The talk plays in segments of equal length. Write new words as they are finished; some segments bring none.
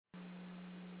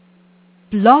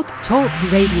Blog Talk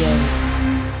Radio.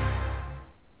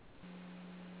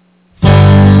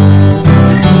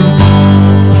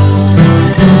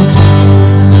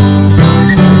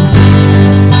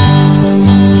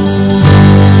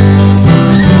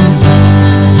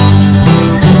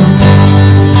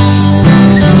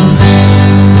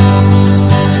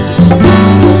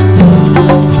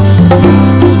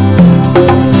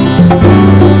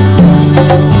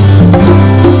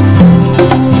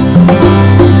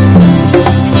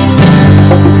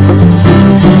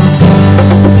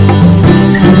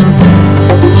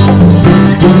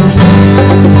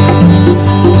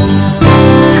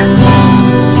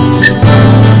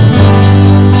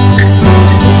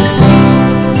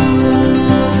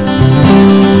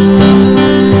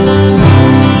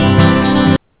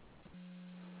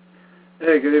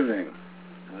 Hey, good evening.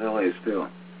 L.A.Steel.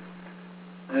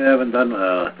 I haven't done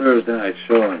a Thursday night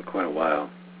show in quite a while,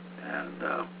 and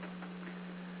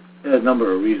there are a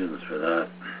number of reasons for that.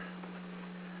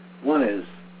 One is,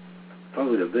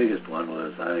 probably the biggest one,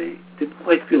 was I didn't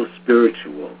quite feel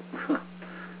spiritual.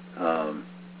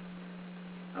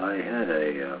 I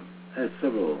had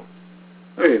several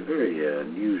very, very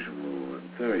unusual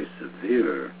and very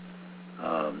severe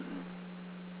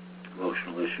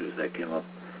emotional issues that came up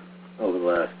over the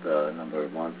last number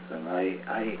of months, and I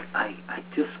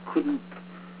just couldn't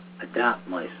adapt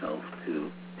myself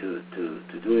to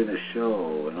doing a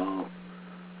show. In all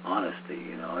honesty,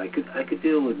 you know, I could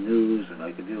deal with news and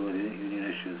I could deal with union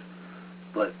issues,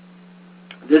 but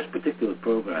this particular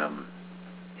program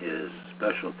is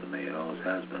special to me. It always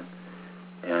has been,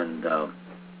 and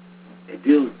it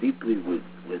deals deeply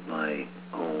with my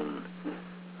own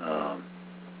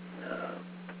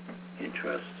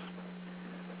interests.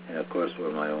 And of course,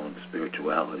 where my own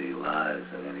spirituality lies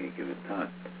at any given time,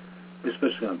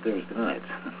 especially on Thursday nights.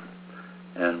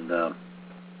 And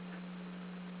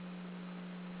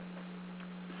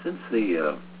since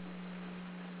the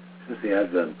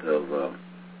advent of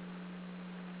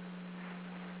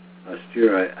last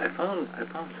year, I found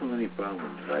so many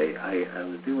problems. I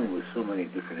was dealing with so many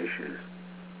different issues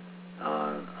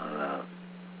on a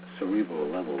cerebral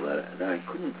level that I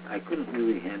couldn't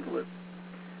really handle it.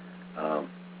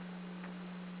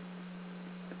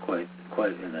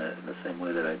 Quite in the same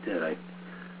way that I did. I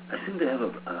seem to have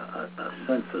a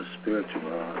sense of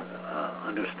spiritual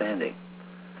understanding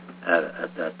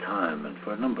at that time and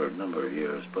for a number of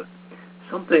years, but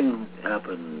something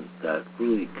happened that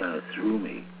really kind of threw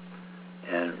me,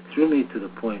 and it threw me to the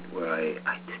point where I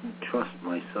didn't trust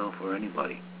myself or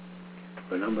anybody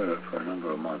for a number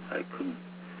of months. I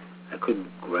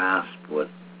couldn't grasp what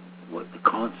the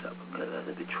concept,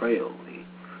 the betrayal,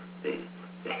 the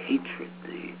hatred,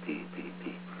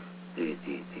 the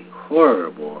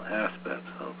horrible aspects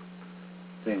of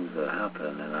things that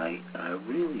happen, and I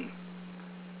really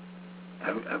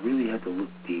had to look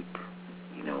deep,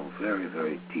 you know, very,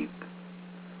 very deep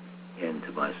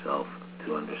into myself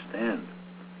to understand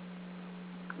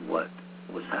what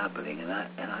was happening, and I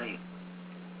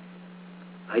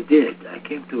did. I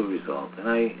came to a result, and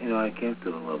I came to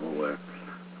a level where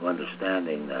of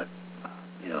understanding that,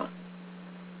 you know.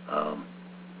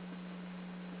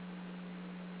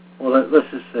 Well, let's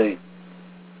just say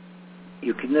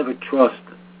you can never trust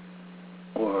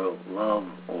or love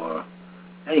or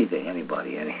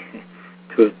anybody,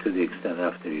 to the extent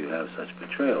after you have such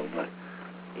betrayal. But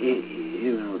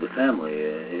even with the family,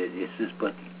 it's just.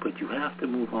 But you have to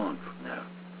move on from there.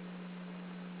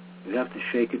 You have to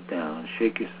shake it down,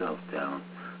 shake yourself down,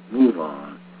 move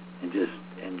on, and just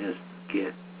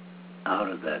get out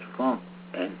of that funk.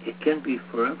 And it can be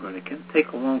forever, and it can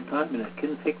take a long time, and it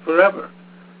can take forever.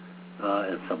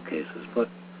 In some cases, but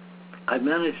I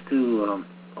managed to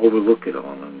overlook it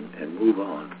all and move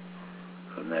on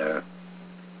from there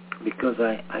because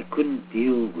I couldn't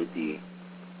deal with the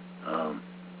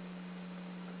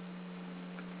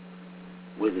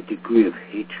degree of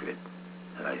hatred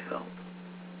that I felt,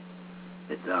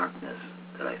 the darkness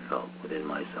that I felt within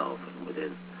myself and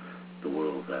within the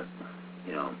world that,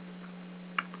 you know,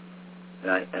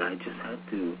 and I just had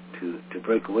to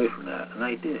break away from that, and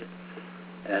I did.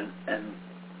 And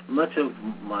much of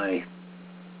my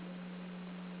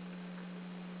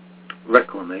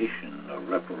reclamation or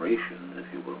reparation, if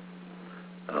you will,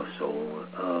 of soul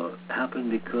happened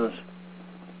because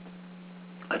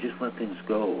I just let things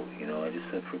go. You know, I just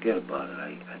said, forget about it.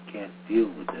 I can't deal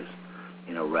with this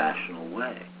in a rational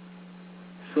way.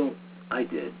 So I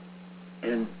did,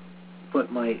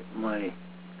 but my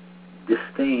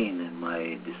disdain and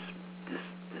my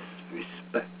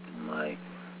disrespect and my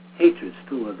hatred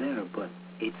still are there, but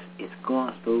it's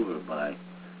glossed over by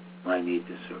my need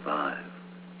to survive,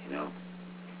 you know,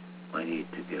 my need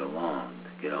to get along,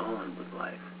 to get on with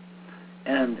life,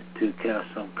 and to cast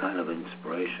some kind of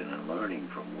inspiration and learning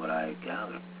from what I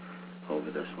gathered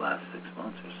over this last 6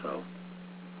 months or so.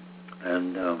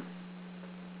 And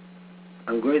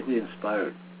I'm greatly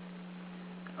inspired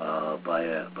by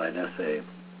an essay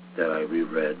that I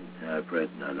reread, and I've read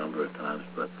a number of times,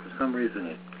 but for some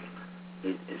reason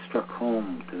it struck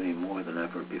home to me more than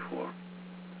ever before.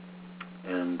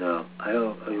 And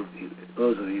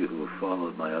those of you who have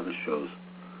followed my other shows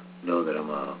know that I'm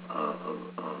a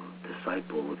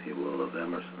disciple, if you will, of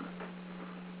Emerson.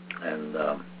 And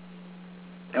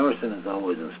Emerson has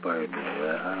always inspired me.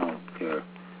 I don't care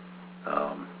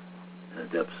in the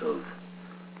depths of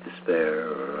despair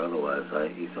or otherwise.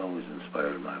 He's always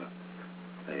inspired my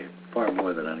far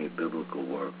more than any biblical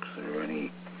works or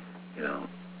any,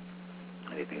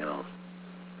 anything else.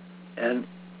 And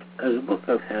there's a book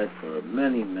I've had for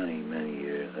many, many, many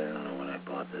years. I don't know when I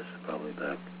bought this, probably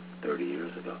back 30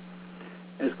 years ago.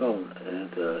 It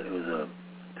was a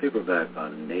paperback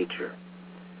on nature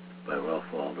by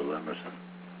Ralph Waldo Emerson.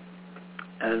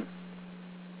 And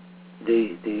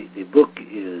the book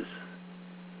is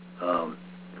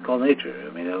called Nature.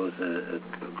 I mean, it was a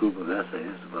group of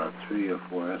essays, about 3 or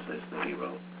 4 essays that he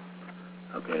wrote.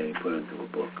 Okay, he put into a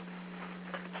book.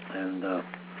 And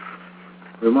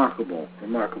remarkable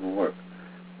work.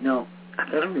 Now, I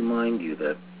got to remind you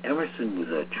that Emerson was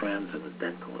a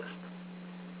transcendentalist.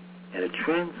 And a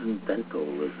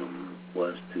transcendentalism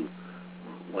was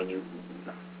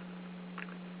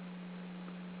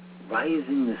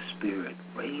raising the spirit,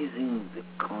 raising the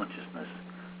consciousness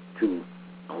to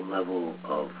a level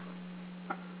of,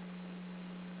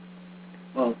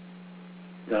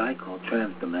 that I call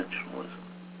transdimensionalism.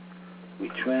 We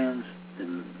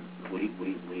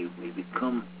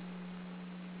become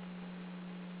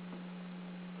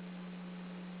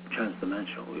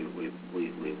transdimensional.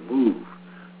 We move,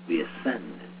 we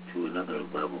ascend to another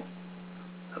level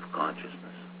of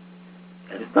consciousness.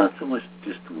 And it's not so much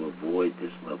just to avoid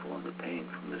this level of the pain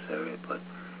from this area, but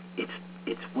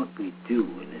it's what we do.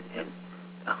 And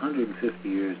 150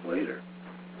 years later,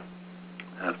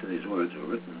 after these words were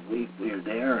written, we are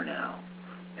there now.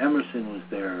 Emerson was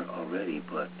there already,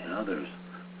 but and others,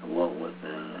 Walt was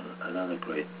another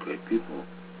great people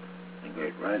and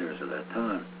great writers of that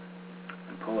time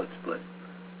and poets. But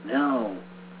now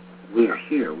we're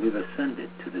here. We've ascended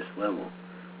to this level,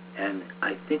 and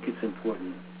I think it's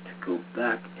important to go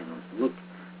back and look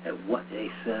at what they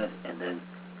said and then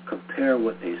compare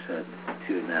what they said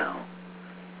to now.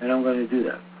 And I'm going to do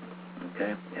that.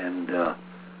 Okay, and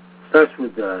starts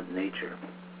with nature.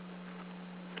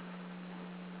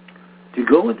 To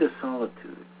go into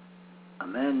solitude, a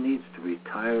man needs to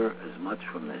retire as much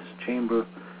from his chamber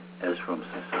as from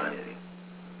society.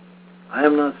 I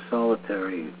am not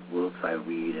solitary whilst I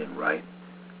read and write,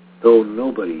 though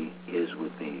nobody is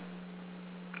with me.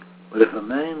 But if a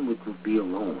man would be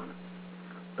alone,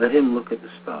 let him look at the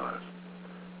stars.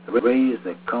 The rays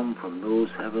that come from those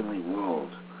heavenly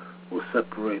worlds will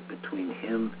separate between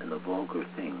him and the vulgar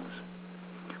things.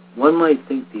 One might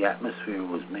think the atmosphere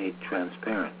was made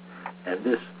transparent, and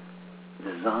this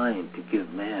designed to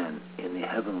give man in the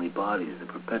heavenly bodies the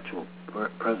perpetual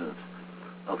presence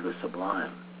of the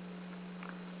sublime.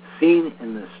 Seen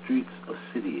in the streets of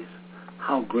cities,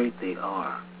 how great they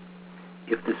are.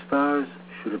 If the stars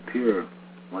should appear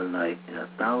one night in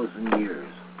 1,000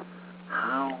 years,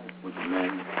 how would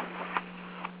men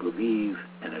believe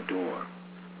and adore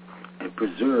and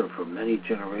preserve for many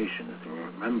generations the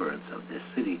remembrance of this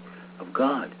city of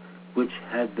God, which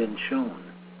had been shown?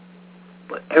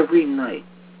 But every night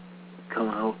come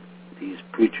out these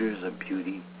preachers of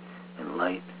beauty and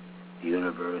light, the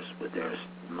universe, with their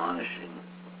admonishing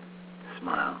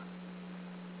smile.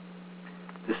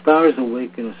 The stars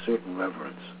awaken a certain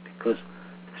reverence, because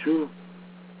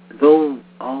though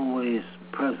always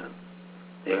present,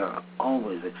 they are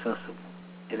always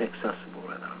inaccessible.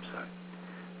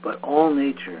 But all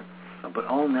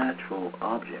natural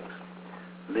objects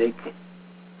make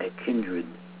a kindred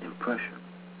impression.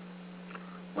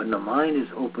 When the mind is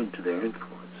open to their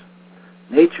influence,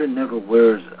 nature never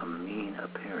wears a mean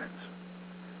appearance.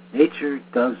 Nature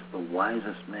does the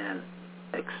wisest man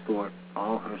extort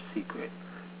all her secret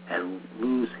and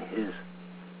lose his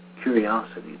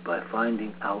curiosity by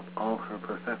finding out all her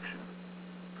perfection.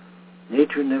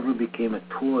 Nature never became a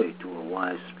toy to a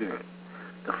wise spirit.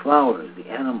 The flowers, the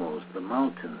animals, the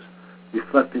mountains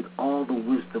reflected all the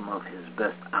wisdom of his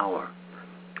best hour,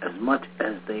 as much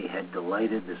as they had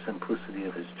delighted the simplicity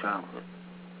of his childhood.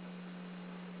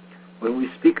 When we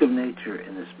speak of nature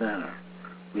in this manner,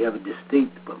 we have a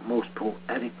distinct but most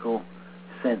poetical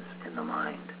sense in the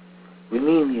mind. We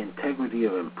mean the integrity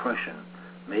of impression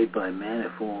made by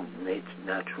manifold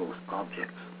natural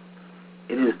objects.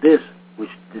 It is this which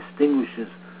distinguishes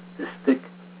the stick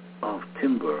of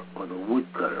timber or the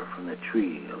woodcutter from the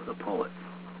tree of the poet.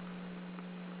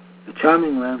 The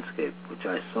charming landscape which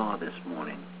I saw this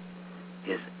morning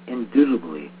is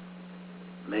indubitably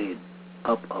made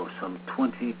up of some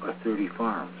 20 or 30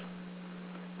 farms.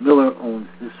 Miller owns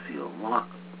this field, Locke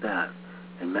that,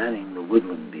 and Manning the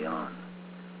woodland beyond.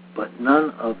 But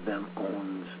none of them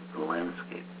owns the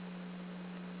landscape.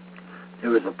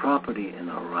 There is a property in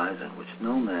the horizon which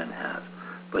no man has,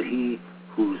 but he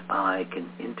whose eye can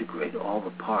integrate all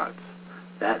the parts.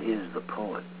 That is the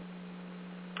poet.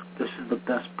 This is the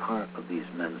best part of these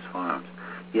men's farms,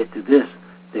 yet to this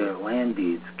their land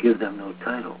deeds give them no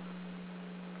title.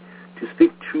 To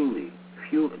speak truly,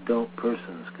 few adult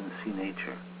persons can see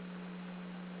nature.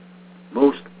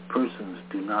 Most persons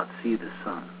do not see the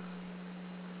sun.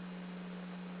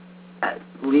 At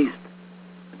least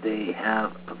they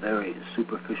have a very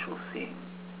superficial seeing.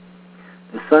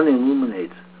 The sun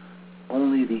illuminates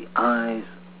only the eye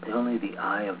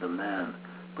of the man,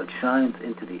 but shines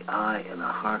into the eye and the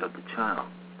heart of the child.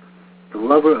 The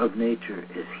lover of nature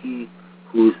is he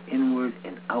whose inward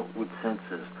and outward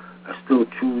senses are still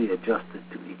truly adjusted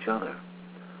to each other,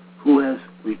 who has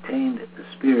retained the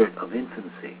spirit of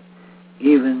infancy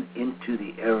even into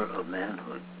the era of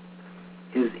manhood.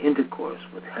 His intercourse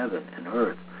with heaven and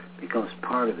earth becomes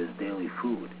part of his daily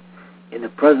food. In the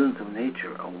presence of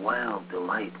nature, a wild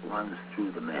delight runs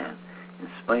through the man in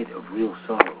spite of real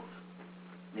sorrows.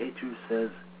 Nature says,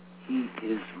 "He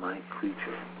is my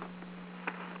creature."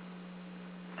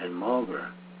 And maugre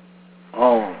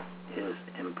all his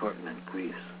impertinent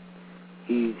griefs.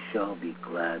 He shall be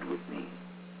glad with me.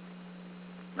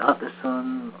 Not the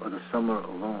sun or the summer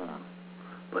alone,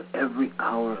 but every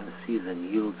hour and season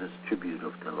yields its tribute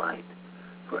of delight.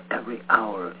 For every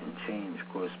hour and change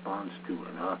corresponds to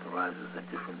and authorizes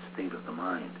a different state of the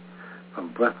mind,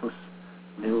 from breathless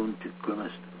noon to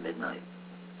grimmest midnight.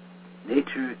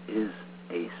 Nature is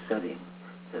a setting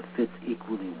that fits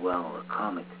equally well a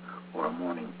comic or a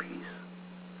morning piece.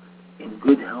 In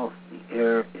good health, the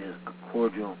air is a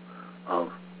cordial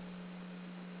of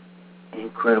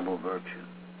incredible virtue.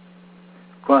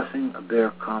 Crossing a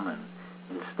bare common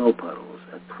in snow puddles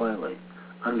at twilight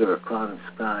under a clouded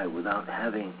sky without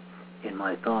having in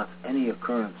my thoughts any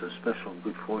occurrence of special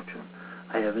good fortune,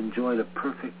 I have enjoyed a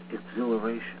perfect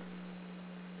exhilaration.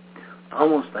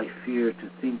 Almost I fear to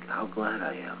think how glad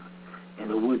I am. In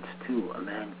the woods, too, a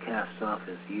man casts off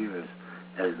his years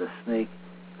as the snake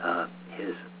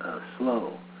his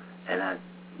slow, and at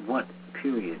what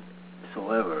period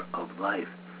soever of life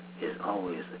is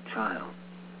always a child.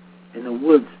 In the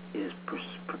woods is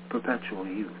perpetual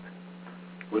youth.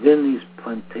 Within these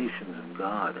plantations of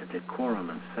God, a decorum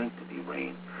and sanctity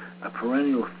reign. A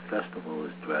perennial festival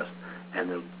is dressed, and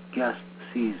the guest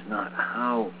sees not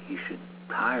how he should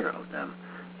tire of them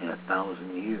in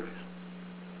 1,000 years.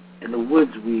 In the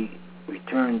woods we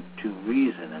return to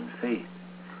reason and faith.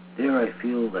 There I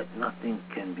feel that nothing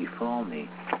can befall me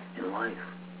in life.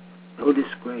 No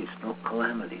disgrace, no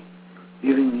calamity,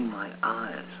 giving me my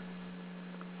eyes,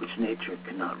 which nature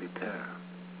cannot repair.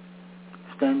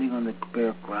 Standing on the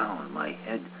bare ground, my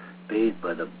head bathed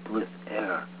by the blithe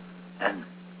air and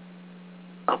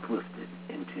uplifted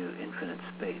into infinite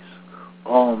space,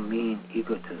 all mean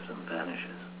egotism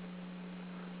vanishes.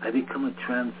 I become a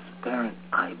transparent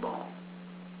eyeball.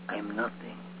 I am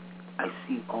nothing. I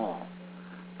see all.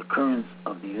 The currents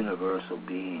of the universal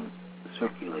being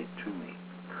circulate through me.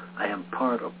 I am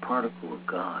part or particle of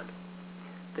God.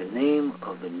 The name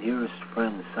of the nearest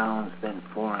friend sounds then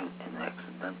foreign and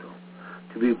accidental.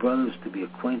 To be brothers, to be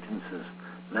acquaintances,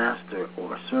 master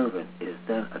or servant is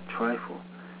then a trifle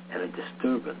and a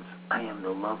disturbance. I am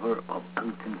the lover of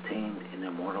uncontained and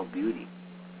immortal beauty.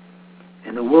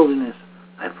 In the wilderness,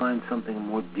 I find something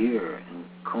more dear and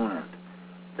conant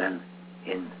than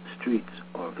in streets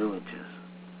or villages.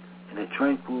 In a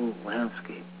tranquil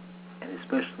landscape, and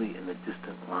especially in the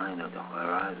distant line of the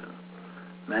horizon,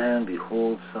 man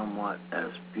beholds somewhat as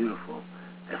beautiful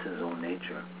as his own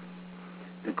nature.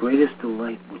 The greatest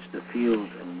delight which the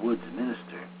fields and woods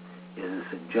minister is a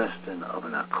suggestion of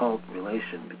an occult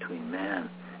relation between man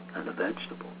and the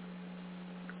vegetable.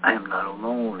 I am not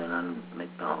alone and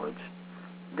unacknowledged.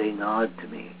 They nod to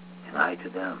me, and I to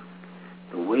them.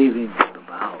 The waving of the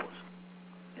boughs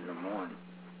in the morn,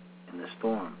 in the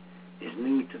storm, is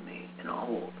new to me and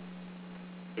old.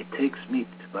 It takes me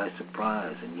by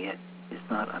surprise, and yet is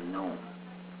not unknown.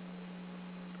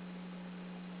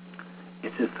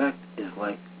 Its effect is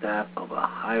like that of a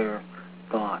higher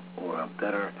thought or a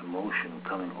better emotion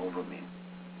coming over me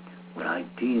when I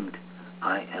deemed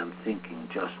I am thinking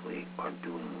justly or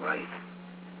doing right.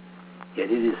 Yet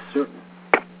it is certain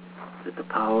that the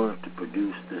power to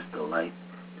produce this delight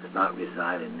does not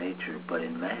reside in nature, but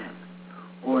in man,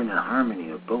 or in a harmony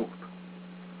of both.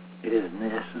 It is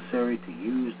necessary to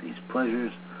use these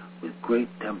pleasures with great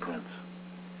temperance,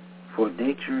 for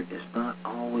nature is not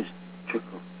always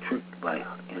tricked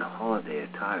in holiday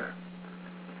attire,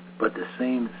 but the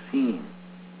same scene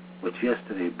which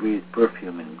yesterday breathed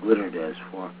perfume and glittered as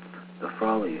for the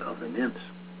frolic of the nymphs,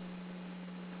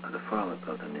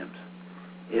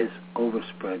 is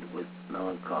overspread with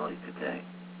melancholy today.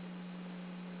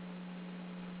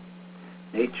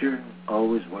 Nature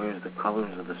always wears the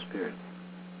colors of the spirit.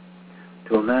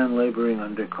 To a man laboring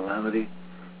under calamity,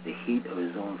 the heat of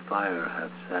his own fire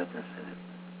hath sadness in it.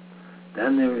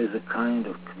 Then there is a kind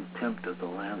of contempt of the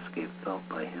landscape felt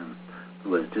by him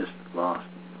who has just lost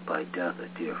by death a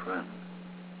dear friend.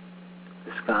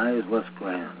 The sky is less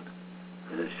grand,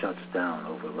 as it shuts down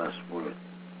over less worth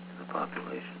to the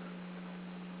population.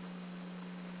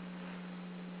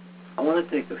 I want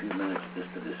to take a few minutes just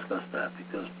to discuss that,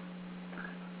 because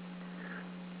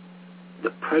the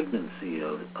pregnancy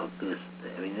of this,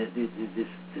 I mean,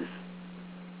 this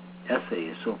essay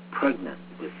is so pregnant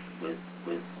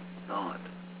with thought,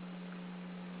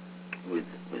 with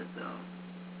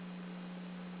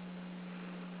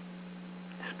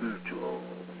spiritual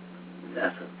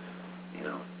essence,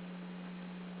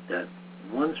 that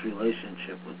one's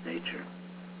relationship with nature,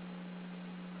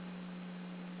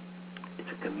 it's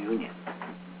a communion.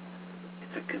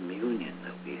 It's a communion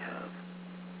that we have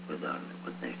with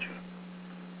nature.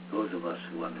 Those of us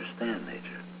who understand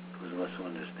nature, those of us who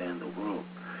understand the world,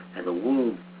 and the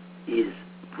world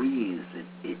breathes,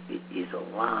 it is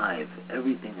alive.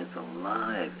 Everything is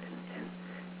alive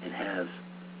and has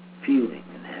feeling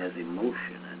and has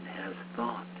emotion and has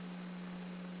thought.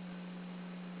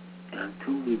 And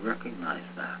until we recognize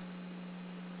that,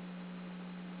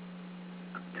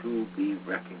 until we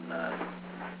recognize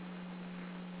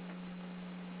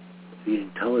the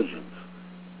intelligence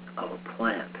of a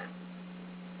plant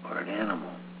or an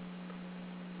animal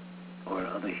or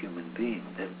another human being,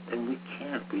 then we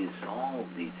can't resolve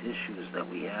these issues that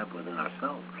we have within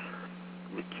ourselves.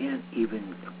 We can't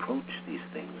even approach these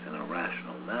things in a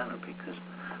rational manner, because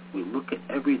we look at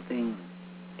everything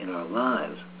in our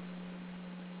lives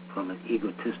from an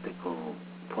egotistical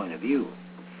point of view.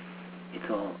 It's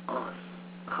all us.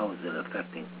 How is it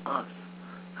affecting us?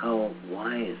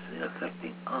 Why is it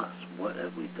affecting us? What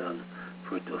have we done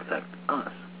for it to affect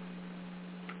us?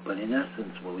 But in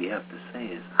essence, what we have to say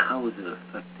is, how is it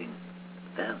affecting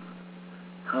them?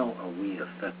 How are we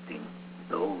affecting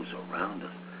those around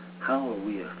us? How are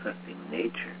we affecting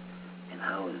nature? And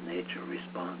how is nature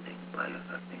responding by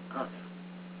affecting us?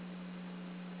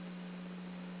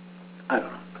 I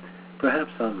don't know.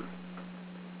 Perhaps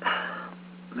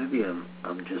maybe I'm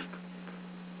just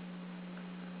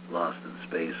lost in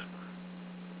space.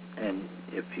 And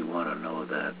if you want to know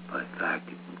that by fact,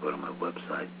 you can go to my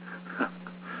website,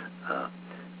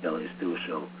 L.A.Steel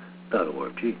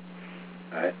Show.org.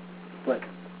 All right, but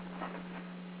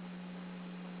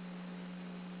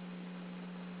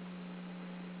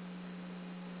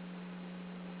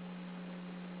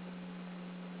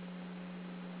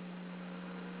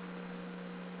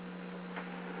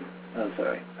I'm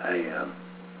sorry,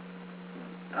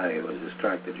 I was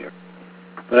distracted here.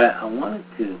 But I want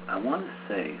to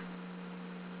say,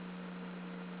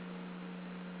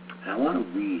 and I want to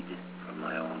read from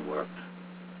my own works.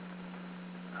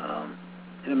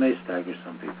 It may stagger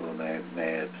some people, it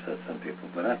may upset some people,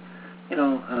 but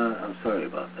I'm sorry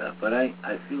about that. But I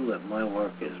feel that my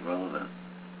work is relevant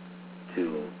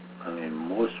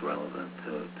most relevant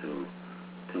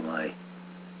to my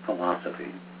philosophy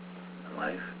in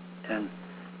life, and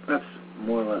perhaps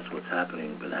more or less what's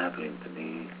been happening to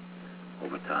me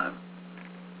over time.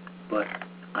 But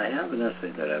I have an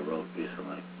essay that I wrote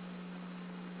recently.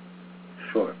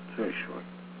 Short, very short.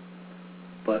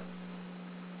 But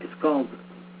it's called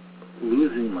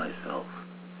Losing Myself.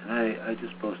 And I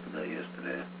just posted that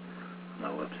yesterday on my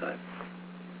website.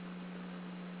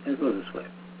 And it goes this way.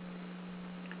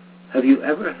 Have you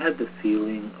ever had the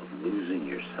feeling of losing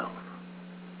yourself?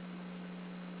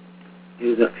 It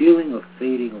is a feeling of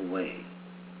fading away,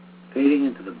 fading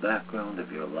into the background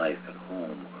of your life at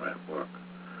home or at work,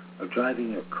 or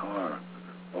driving your car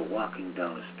or walking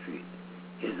down a street.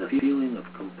 It is a feeling of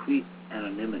complete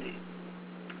anonymity.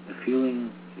 The feeling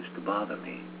used to bother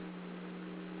me,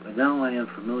 but now I am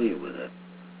familiar with it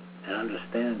and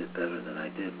understand it better than I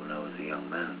did when I was a young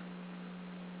man.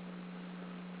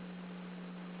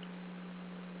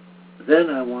 Then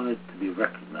I wanted to be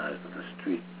recognized on the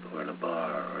street or in a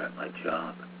bar or at my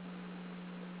job.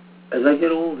 As I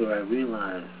get older, I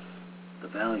realize the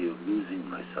value of losing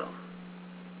myself.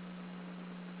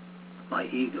 My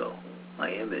ego,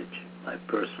 my image, my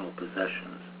personal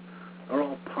possessions are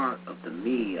all part of the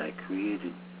me I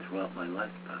created throughout my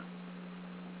lifetime.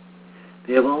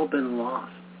 They have all been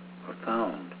lost or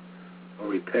found or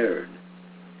repaired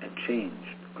and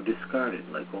changed or discarded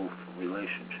like old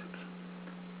relationships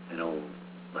and old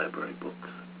library books.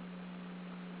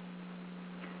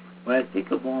 When I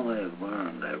think of all I have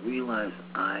learned, I realize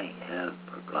I have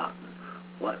forgotten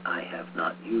what I have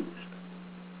not used.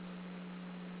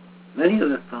 Many of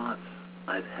the thoughts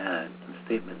I've had and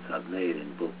statements I've made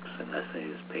in books and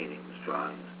essays, paintings,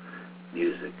 drawings,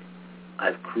 music,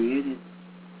 I've created,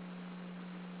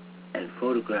 and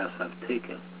photographs I've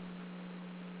taken,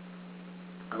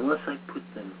 unless I put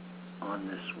them on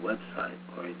this website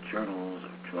or in journals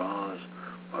or drawers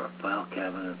or file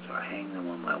cabinets or hang them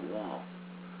on my wall,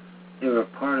 they are a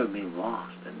part of me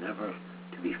lost and never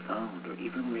to be found or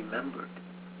even remembered.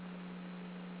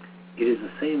 It is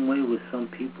the same way with some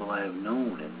people I have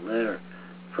known and later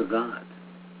forgot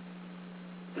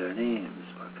their names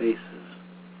or faces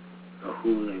or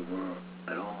who they were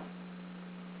at all.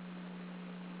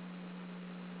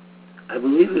 I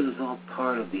believe it is all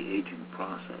part of the aging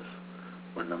process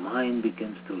when the mind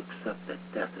begins to accept that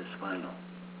death is final,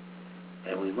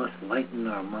 and we must lighten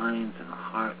our minds and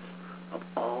hearts of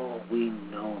all we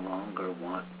no longer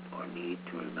want or need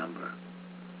to remember.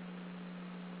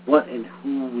 What and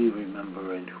who we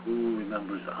remember and who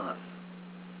remembers us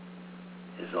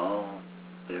is all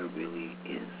there really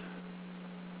is.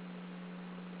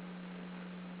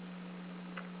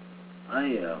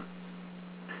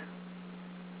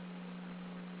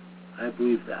 I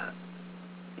believe that,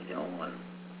 and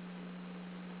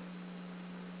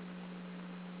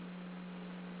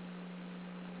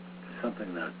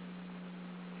something that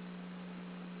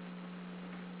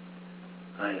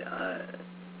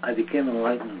I became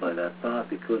enlightened by that thought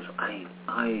because I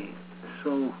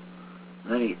so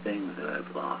many things that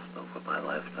I've lost over my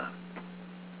lifetime.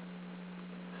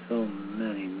 So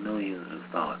many millions of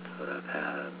thoughts that I've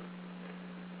had,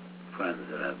 friends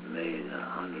that I've made, and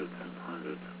hundreds of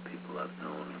people I've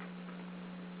known,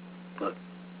 but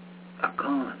are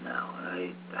gone now, and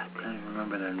I can't even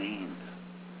remember their names,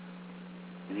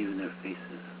 and even their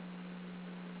faces.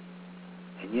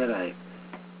 And yet I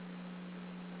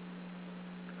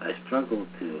struggle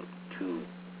to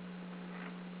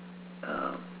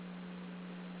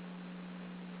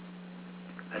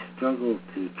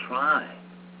try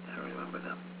and remember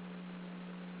them.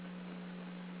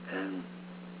 And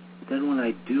then when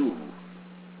I do,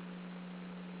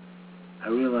 I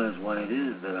realize why it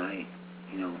is that I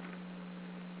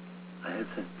had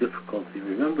such difficulty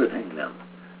remembering them.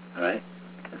 All right?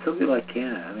 And some people I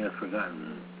can't. I mean, I've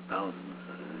forgotten thousands,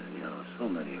 so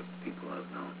many people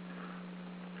I've known.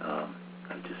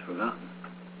 I've just forgotten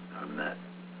or met.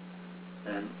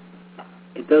 And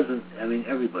it doesn't,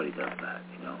 everybody does that,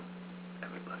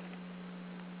 everybody.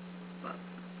 But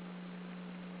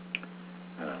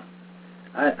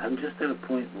I'm just at a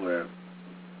point where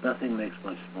nothing makes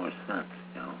much more sense,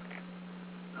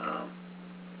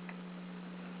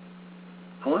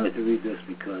 I wanted to read this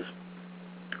because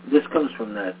this comes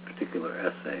from that particular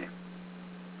essay.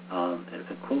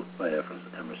 It's a quote by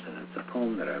Emerson. It's a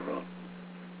poem that I wrote.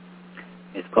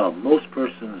 It's called "Most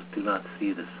Persons Do Not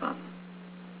See the Sun."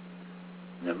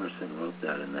 And Emerson wrote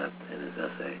that in his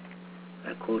essay.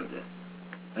 I quoted it.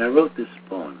 And I wrote this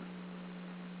poem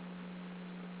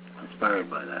inspired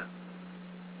by that.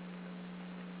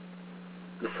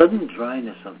 The sudden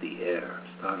dryness of the air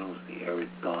startles the arid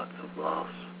thoughts of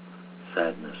loss,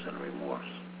 sadness, and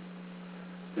remorse.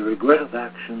 The regret of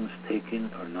actions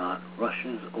taken or not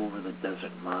rushes over the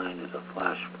desert mind as a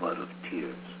flash flood of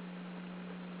tears.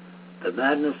 The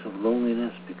madness of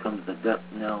loneliness becomes the death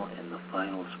knell in the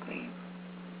final scream.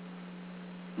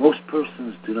 Most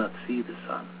persons do not see the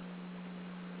sun.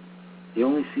 They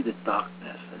only see the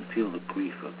darkness and feel the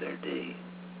grief of their day.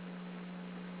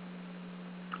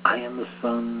 I am the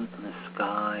sun and the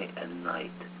sky and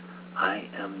night. I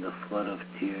am the flood of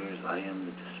tears. I am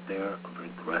the despair of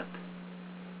regret.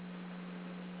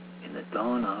 In the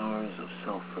dawn hours of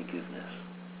self-forgiveness,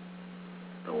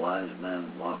 the wise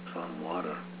man walks on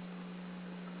water,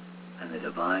 and the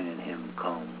divine in him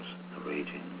calms the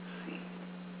raging sea.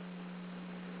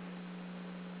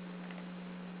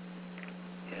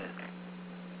 Yeah.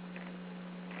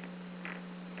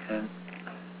 And,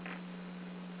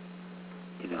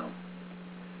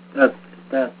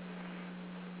 that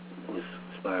was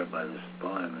inspired by this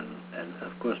poem, and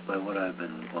of course by what I've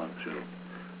been going through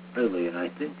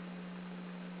think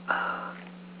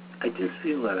I just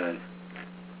feel that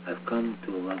I've come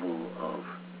to a level of,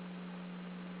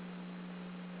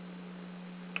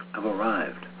 I've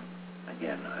arrived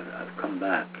again. I've come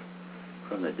back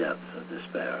from the depths of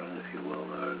despair, if you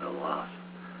will, or the loss,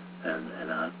 and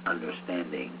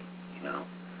understanding,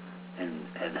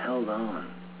 and held on.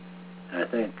 And I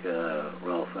thank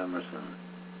Ralph Emerson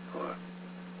for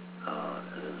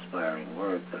his inspiring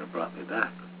words that have brought me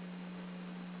back.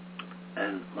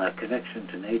 And my connection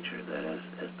to nature that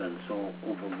has been so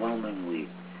overwhelmingly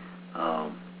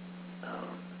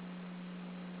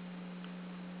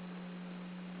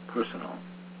personal,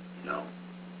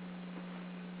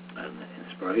 and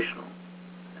inspirational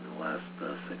in the last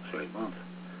 6 or 8 months.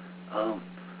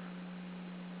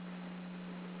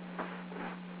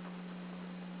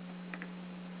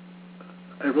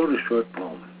 I wrote a short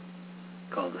poem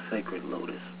called The Sacred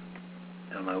Lotus.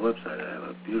 And on my website I have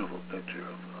a beautiful picture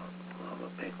of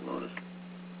a pink lotus.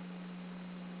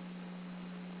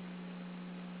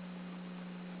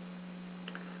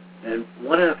 And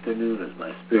one afternoon as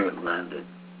my spirit landed,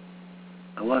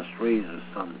 I watched rays of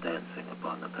sun dancing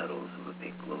upon the petals of a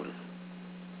pink lotus.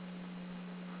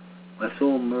 My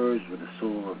soul merged with the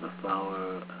soul of the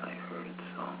flower, and I heard its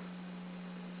song.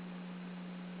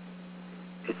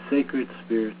 Its sacred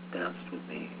spirit danced with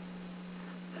me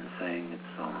and sang its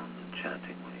song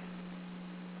enchantingly,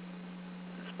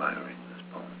 inspiring this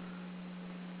poem.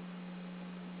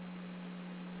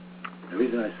 The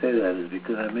reason I say that is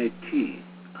because I made tea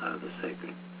out of the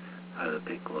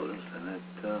pink lotus, and it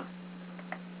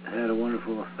had a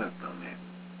wonderful effect on me,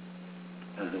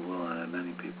 as it will on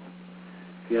many people.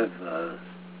 If you have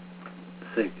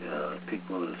pink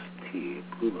lotus tea,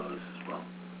 blue lotus as well,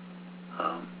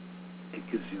 it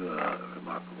gives you a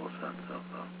remarkable sense of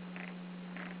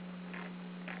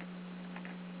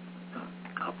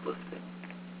uplifting.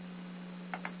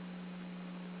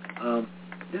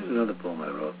 Here's another poem I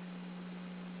wrote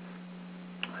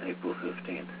on April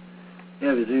 15th.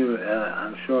 Yeah,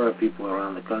 I'm sure people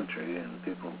around the country and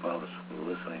people probably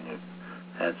listening have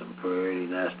had some pretty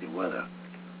nasty weather.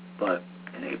 But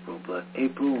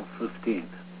April 15th,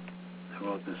 I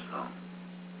wrote this song.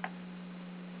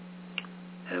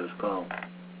 And it was called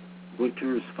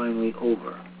Winter is Finally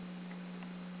Over.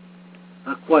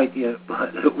 Not quite yet,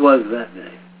 but it was that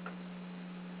day.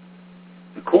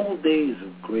 The cold days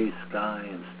of gray sky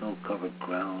and snow-covered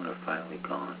ground are finally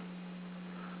gone.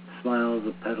 Smiles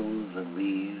of petals and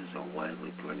leaves are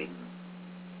widely grinning.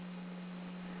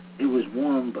 It was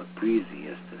warm but breezy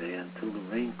yesterday until the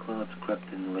rain clouds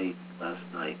crept in late last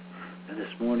night, and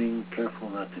this morning careful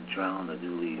not to drown the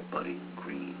newly budding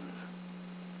greens.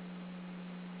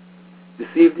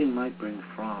 This evening might bring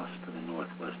frost to the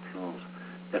northwest hills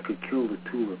that could kill the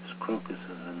tulips, crocuses,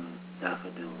 and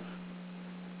daffodils,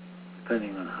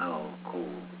 depending on how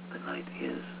cold the night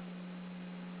is.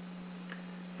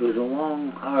 It was a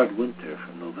long, hard winter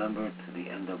from November to the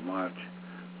end of March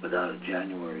without a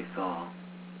January thaw.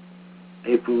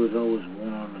 April is always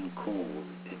warm and cold.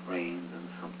 It rains and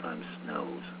sometimes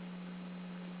snows.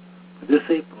 But this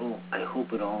April, I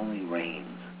hope it only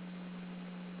rains,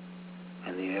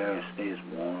 and the air stays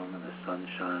warm and the sun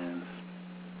shines,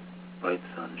 bright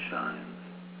sun shines,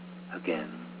 again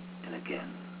and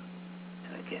again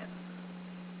and again.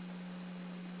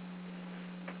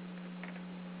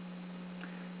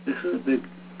 This is a big,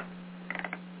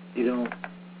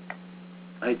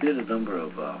 I did a number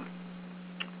of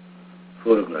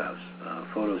photographs,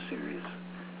 photo series.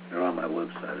 They're on my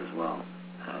website as well,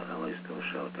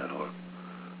 L.A.SteelShow.org.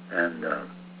 And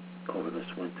over this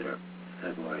winter,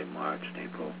 February, March, and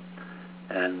April.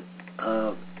 And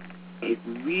it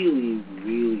really,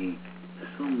 really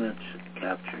so much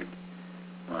captured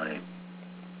my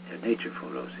nature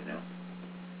photos,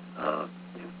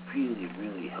 It really,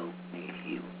 really helped me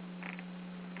heal.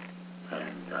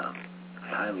 And I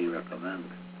highly recommend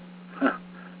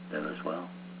them as well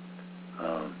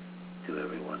to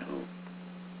everyone who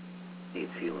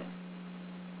needs healing.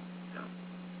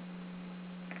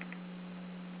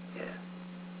 Yeah.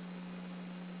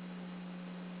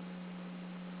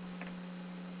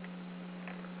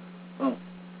 Well,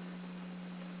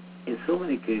 in so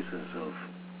many cases of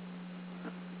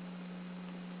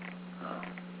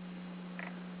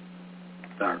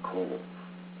dark holes,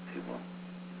 if you will.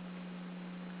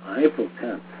 On April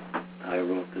 10th, I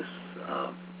wrote this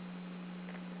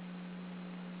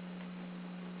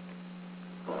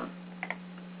poem.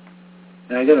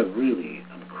 And I got a really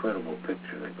incredible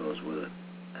picture that goes with it,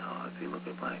 if you look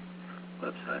at my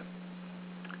website.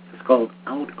 It's called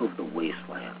Out of the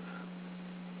Wastelands.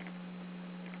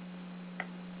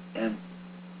 And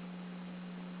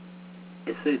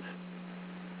it's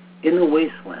In the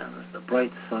wastelands, the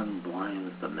bright sun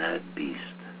blinds the mad beast,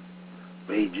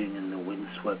 raging in the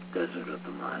windswept desert of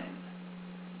the mind.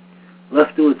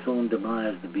 Left to its own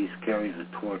demise, the beast carries a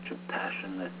torch of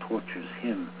passion that tortures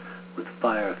him with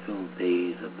fire-filled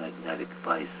days of magnetic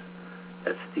vice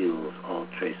that steals all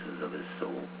traces of his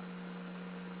soul.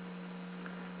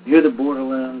 Near the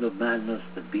borderland of madness,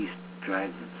 the beast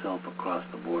drags itself across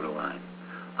the borderline,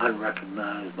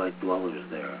 unrecognized by dwellers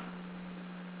there.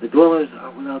 The dwellers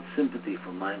are without sympathy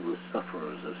for mindless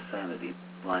sufferers of sanity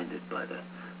blinded by the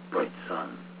bright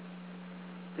sun.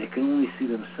 They can only see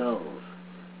themselves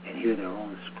and hear their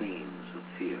own screams of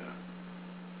fear.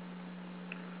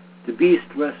 The beast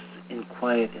rests in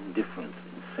quiet indifference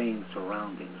in sane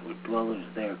surroundings where dwellers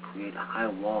there create high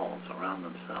walls around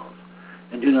themselves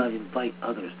and do not invite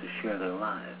others to share their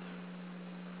lives.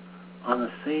 On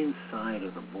the same side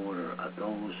of the border are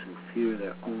those who fear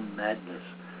their own madness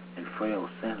and frail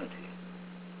sanity.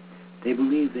 They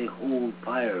believe they hold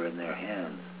fire in their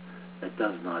hands that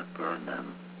does not burn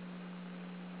them.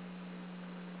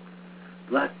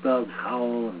 Black dogs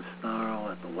howl and snarl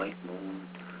at the white moon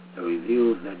that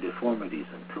reveals their deformities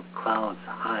until clouds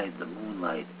hide the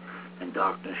moonlight and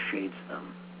darkness shades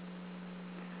them.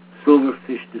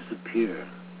 Silverfish disappear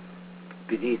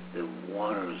beneath the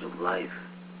waters of life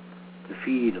to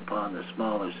feed upon the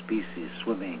smaller species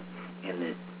swimming in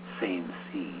the same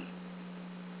sea.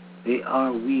 They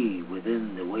are we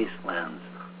within the wastelands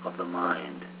of the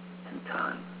mind and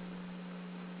time.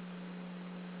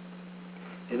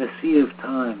 In a sea of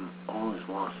time, all is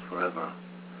lost forever.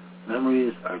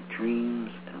 Memories are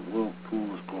dreams and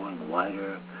whirlpools growing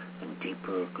wider and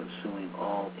deeper, consuming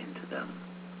all into them,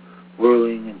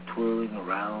 whirling and twirling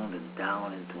around and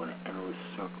down into an endless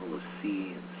circle of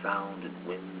sea and sound and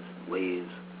winds and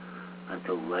waves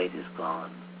until light is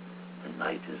gone and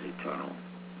night is eternal.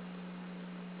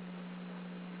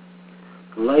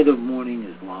 The light of morning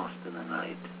is lost in the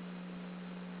night.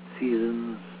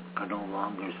 Seasons are no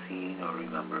longer seen or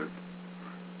remembered,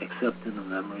 except in the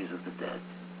memories of the dead.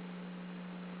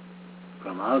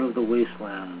 From out of the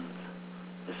wastelands,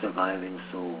 the surviving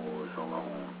soul is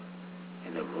alone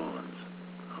in the ruins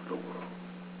of the world.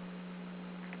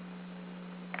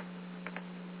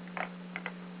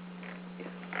 Yes.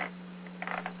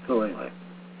 So anyway,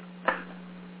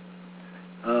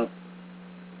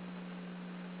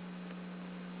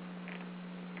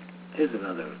 here's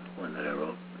another one that I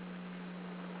wrote.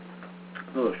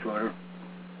 A little shorter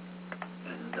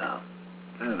and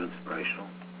kind of inspirational.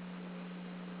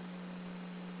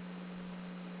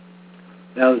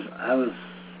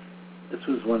 This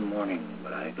was one morning,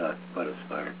 but I got quite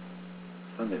inspired.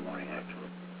 Sunday morning, actually.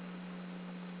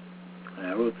 And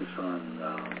I wrote this on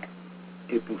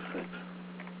April 6th.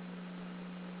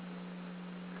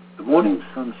 The morning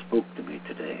sun spoke to me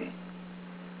today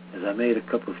as I made a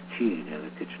cup of tea near the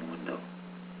kitchen window.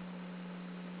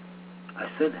 I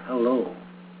said hello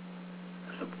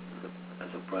as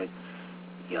a bright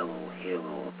yellow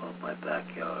halo above my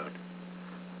backyard.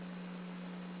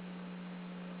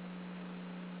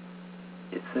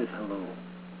 It says hello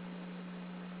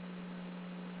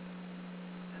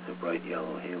as a bright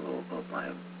yellow halo above my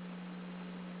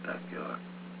backyard.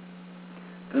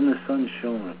 Then the sun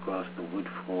shone across the wood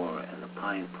floor and the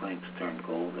pine planks turned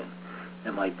golden,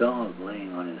 and my dog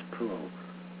laying on his pillow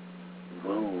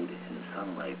glowed in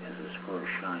sunlight as his fur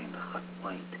shined hot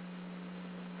white,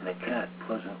 and a cat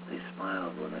pleasantly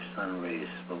smiled when the sun rays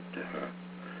spoke to her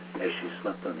as she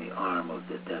slept on the arm of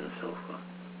the den sofa.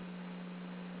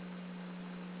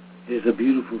 It is a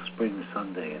beautiful spring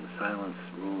Sunday, and silence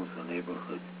rules the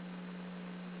neighborhood.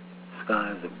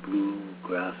 Skies are blue,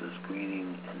 grass is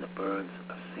greening, and the birds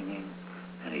are singing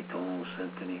an atonal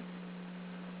symphony.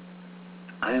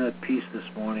 I am at peace this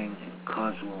morning in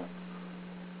causal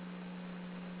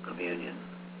communion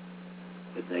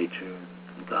with nature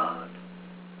and God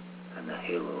and the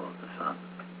halo of the sun.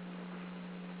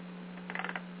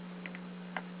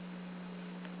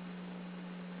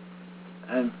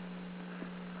 And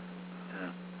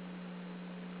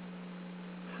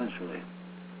essentially,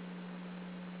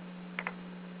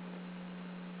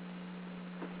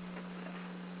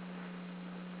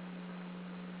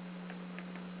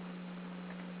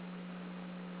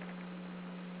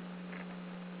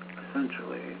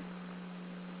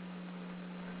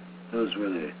 those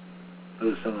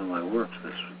are some of my works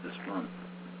this month,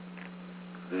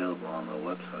 available on the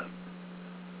website.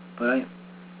 But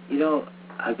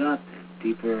I got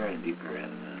deeper and deeper in,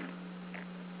 and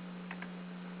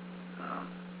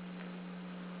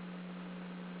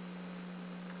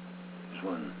there's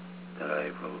one that I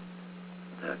wrote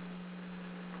that,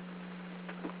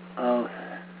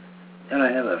 and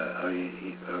I have a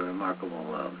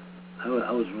remarkable.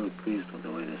 I was really pleased with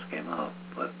the way this came out,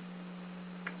 but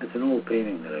it's an old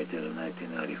painting that I did in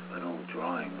 1995, an old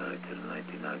drawing that I did in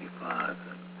 1995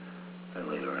 that I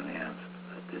later enhanced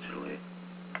digitally.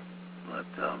 But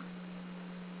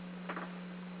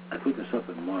I put this up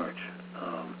in March.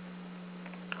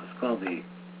 It's called The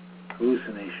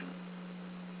Hallucination.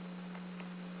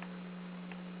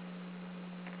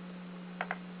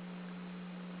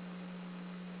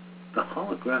 The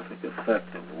holographic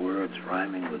effect of words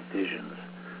rhyming with visions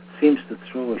seems to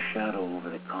throw a shadow over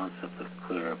the concept of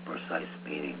clear, precise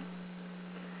meaning.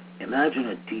 Imagine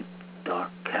a deep,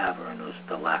 dark cavern of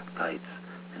stalactites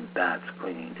and bats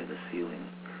clinging to the ceiling,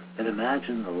 and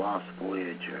imagine the lost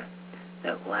voyager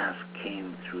that last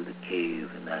came through the cave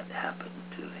and that happened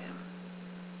to him.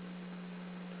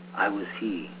 I was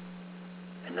he,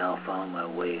 and now found my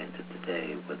way into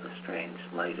today with the strange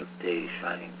light of day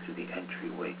shining through the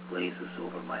entryway glazes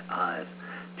over my eyes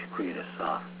to create a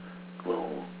soft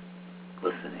glow,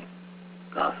 glistening,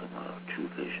 gossamer of true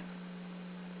vision.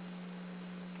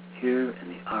 Here in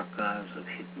the archives of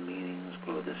hidden meanings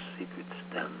grow the secret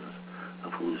stems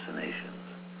of hallucinations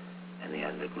and the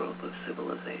undergrowth of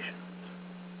civilizations.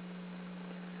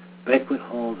 Banquet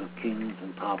halls of kings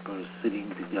and paupers sitting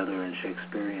together in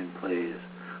Shakespearean plays,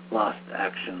 lost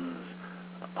actions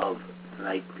of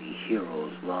knightly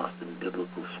heroes lost in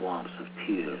biblical swamps of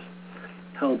tears,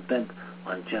 hell-bent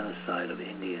on genocide of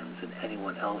Indians and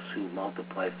anyone else who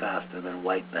multiply faster than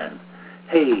white men.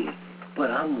 Hey, but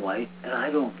I'm white and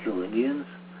I don't kill Indians.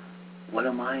 What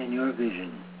am I in your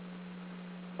vision?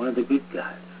 One of the good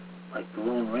guys, like the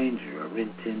Lone Ranger or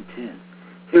Rin Tin Tin.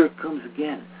 Here it comes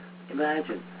again.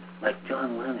 Imagine, like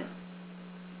John Lennon,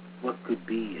 what could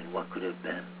be and what could have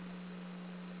been.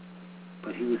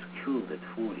 But he was killed at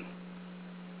 40.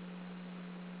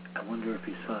 I wonder if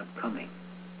he saw it coming.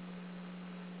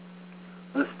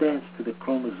 Let's dance to the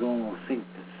chromosomal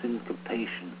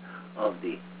syncopation of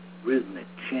the rhythmic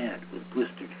chant with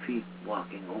blistered feet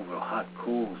walking over hot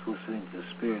coals, listening to the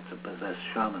spirits of possessed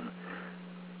shaman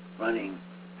running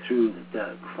through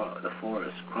the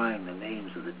forest, crying the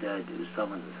names of the dead who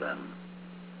summons them.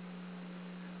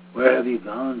 Where have you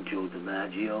gone, Joe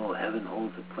DiMaggio? Heaven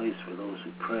holds a place for those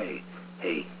who pray.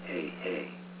 Hey, hey, hey.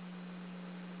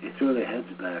 They throw their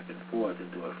heads back and forth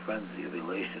into a frenzy of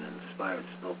elation-inspired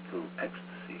smoke-filled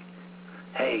ecstasy.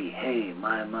 Hey, hey,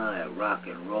 my, rock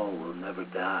and roll will never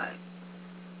die.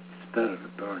 It's better to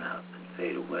burn out than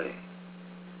fade away.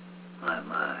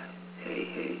 My, hey,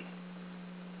 hey.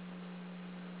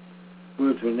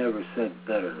 Words were never said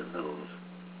better than those.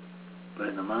 But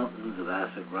in the mountains of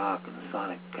acid rock and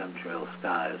sonic chemtrail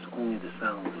skies, only the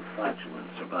sounds of flatulence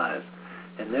survives.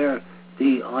 And there,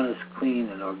 the honest, clean,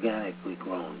 and organically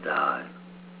grown die.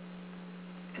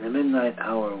 In the midnight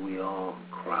hour, we all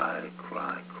cry,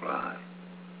 cry, cry.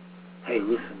 Hey,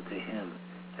 listen to him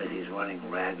as he's running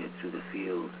ragged through the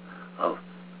fields of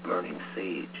burning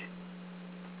sage,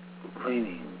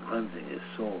 proclaiming and cleansing his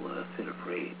soul in a fit of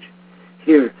rage.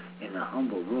 Here, in the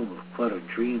humble room of cluttered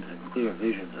dreams and clear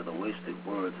visions of the wasted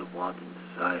words of wanton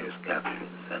desires captured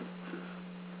in sentences.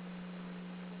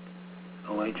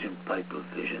 O ancient pipe of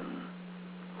vision,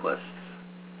 quests,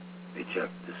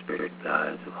 reject the spirit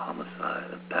guides of homicide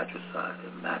and patricide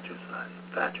and matricide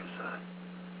and fratricide.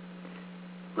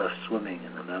 Left swimming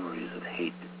in the memories of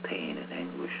hate, pain, and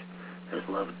anguish, as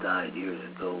love died years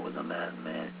ago when the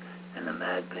madman and the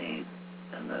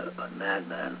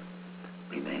madman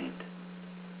remained.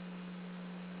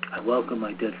 I welcome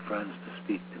my dead friends to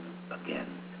speak to them again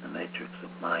in the matrix of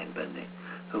mind-bending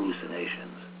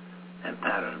hallucinations and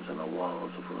patterns on the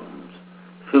walls of rooms,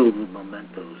 filled with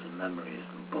mementos and memories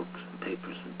and books and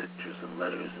papers and pictures and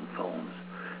letters and phones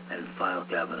and file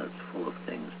cabinets full of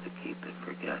things to keep and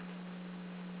forget.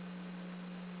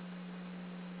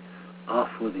 Off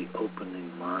were the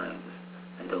opening minds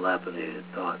and dilapidated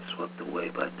thoughts swept away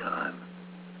by time.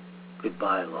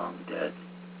 Goodbye, long dead,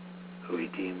 who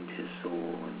redeemed his soul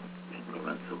in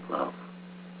increments of love,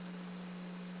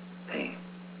 pain,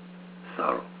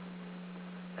 sorrow,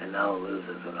 and now lives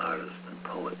as an artist and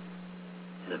poet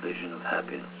in a vision of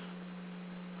happiness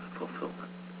and fulfillment.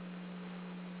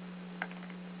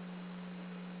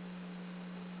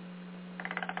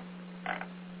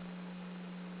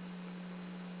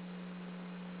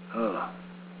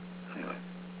 Anyway.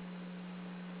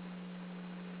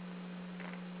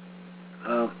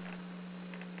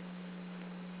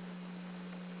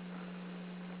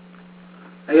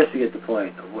 I guess you get the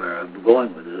point of where I'm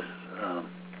going with this.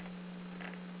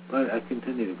 But I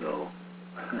continue to go.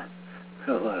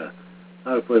 Got a lot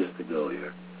of places to go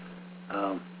here.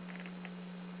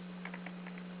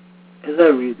 As I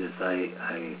read this,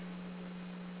 I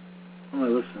my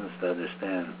listeners to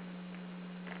understand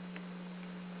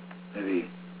maybe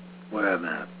where I'm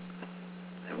at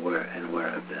and where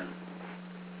I've been.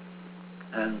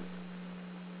 And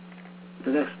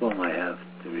the next poem I have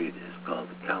to read is called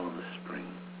The Calamus Spring.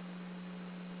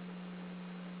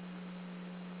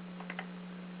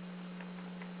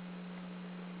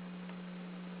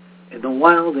 In the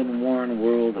wild and worn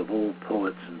world of old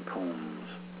poets and poems,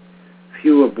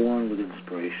 few are born with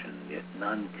inspiration, yet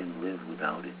none can live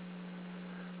without it.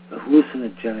 The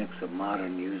hallucinogenics of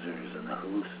modern users and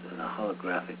the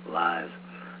holographic lives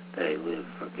they live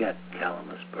forget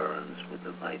Calamus burns with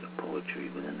the light of poetry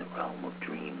within the realm of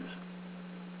dreams.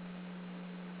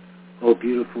 Oh,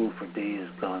 beautiful for days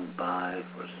gone by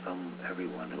for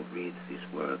everyone who reads these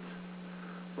words.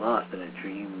 Lost in a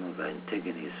dream of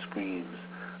Antigone's screams,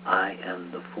 I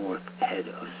am the fourth head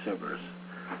of Cerberus,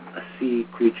 a sea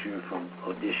creature from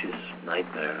Odysseus'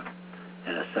 nightmare,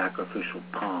 and a sacrificial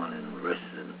pawn in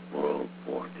recent world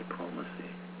war diplomacy.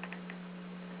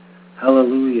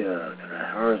 Hallelujah, and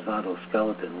a horizontal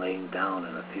skeleton laying down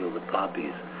in a field of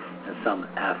poppies in some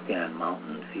Afghan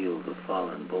mountain field of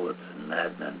fallen bullets and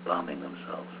madmen bombing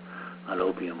themselves on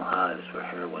opium hives for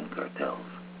heroin cartels.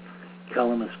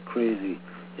 Calamus crazy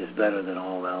is better than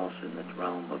all else in the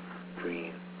realm of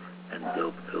dream and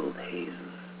dope-filled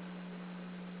hazes.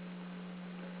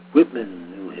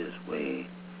 Whitman knew his way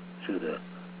through the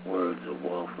words of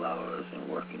wallflowers and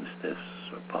working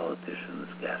stiffs or politicians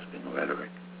gasping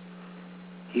rhetoric.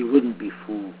 He wouldn't be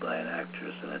fooled by an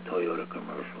actress in a Toyota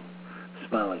commercial,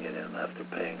 smiling at him after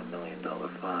paying $1 million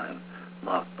fine,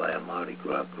 mocked by a Mardi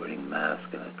Gras grinning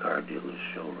mask in a car dealer's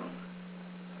showroom.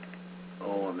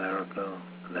 Oh, America,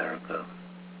 America,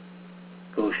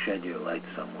 go shed your light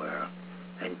somewhere,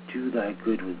 and do thy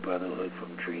good with brotherhood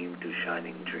from dream to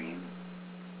shining dream.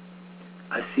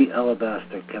 I see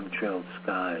alabaster chemtrailed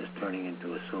skies turning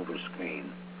into a silver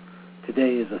screen.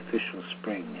 Today is official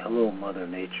spring. Hello, Mother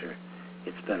Nature.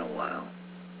 It's been a while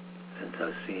since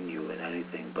I've seen you in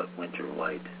anything but winter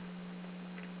white.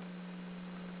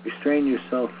 Restrain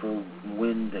yourself from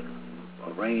wind and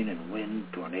rain and wind,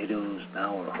 tornadoes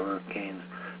now or hurricanes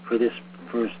for this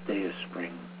first day of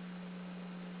spring.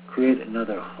 Create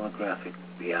another holographic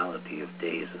reality of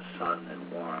days of sun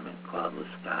and warm and cloudless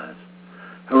skies.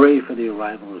 Hooray for the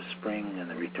arrival of spring and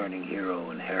the returning hero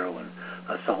and heroine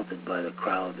assaulted by the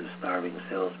crowd of starving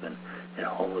salesmen and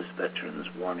homeless veterans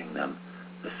warning them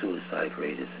the suicide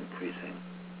rate is increasing.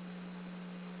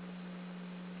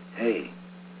 Hey,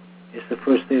 it's the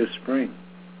first day of spring.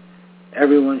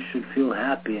 Everyone should feel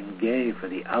happy and gay for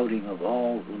the outing of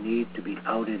all who need to be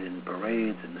outed in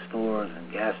parades and stores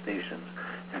and gas stations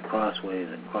and crossways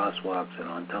and crosswalks and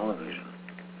on television.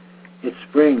 It's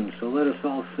spring, so let us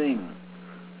all sing.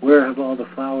 Where have all the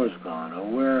flowers gone? Or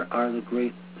where are the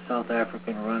great South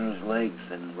African runner's legs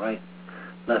and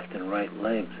left and right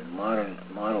legs and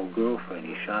model girlfriend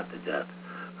he shot to death?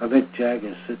 Or Mick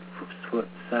Jagger's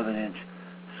 6'7"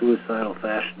 suicidal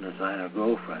fashion designer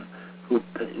girlfriend who's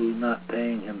not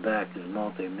paying him back his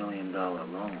multi-million-dollar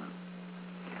loan?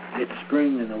 It's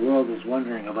spring and the world is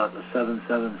wondering about the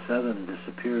 777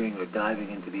 disappearing or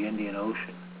diving into the Indian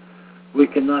Ocean. We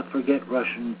cannot forget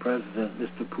Russian President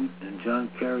Mr. Putin and John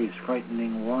Kerry's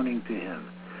frightening warning to him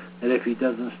that if he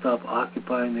doesn't stop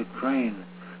occupying the Ukraine,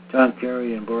 John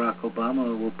Kerry and Barack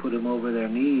Obama will put him over their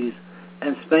knees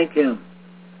and spank him.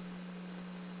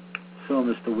 So,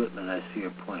 Mr. Whitman, I see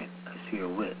your point. I see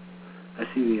your wit. I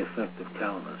see the effect of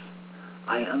Calamus.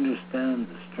 I understand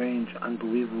the strange,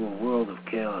 unbelievable world of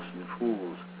chaos and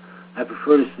fools. I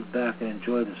prefer to sit back and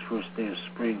enjoy this first day of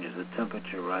spring as the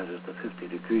temperature rises to 50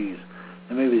 degrees,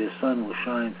 and maybe the sun will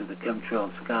shine through the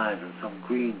chemtrailed skies and some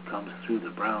green comes through the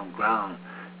brown ground,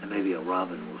 and maybe a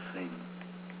robin will sing.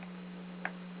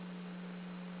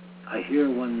 I hear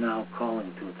one now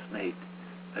calling to its mate,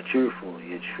 a cheerful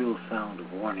yet shrill sound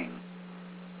of warning,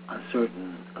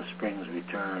 uncertain of spring's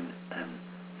return and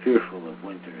fearful of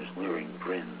winter's leering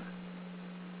grin.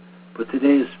 But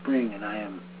today is spring, and I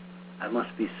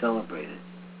must be celebrated,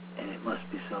 and it must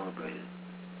be celebrated.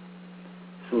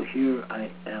 So here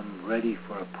I am ready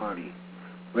for a party,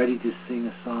 ready to sing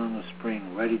a song of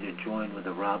spring, ready to join with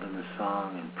the robin's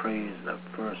song and praise the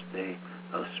first day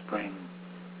of spring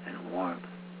and warmth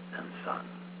and sun.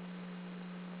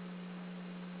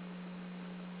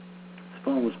 This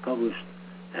poem was published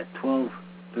at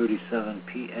 12:37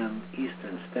 p.m.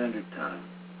 Eastern Standard Time,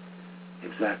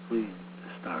 exactly the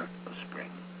start of spring.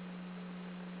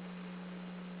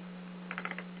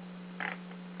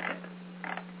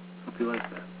 Hope you like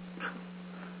that.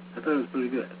 I thought it was pretty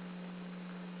good.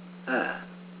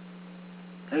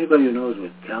 Anybody who knows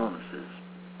what Calamus is,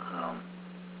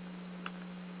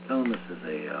 Telemus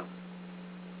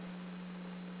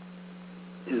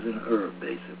is an herb,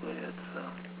 basically. It's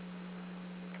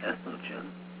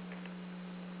ethnogen.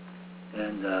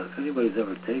 And if anybody's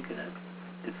ever taken it,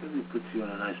 it really puts you in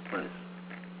a nice place.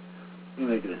 You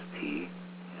make it as tea,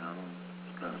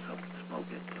 it's kind of something to smoke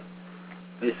it. But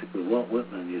basically, Walt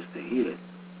Whitman used to heat it,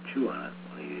 chew on it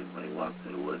when he walked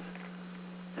through the woods,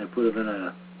 and put him in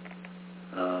a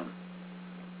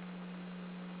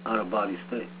out-of-body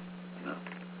state,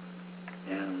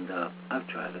 And I've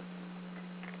tried it,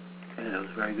 and it was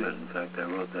very good. In fact, I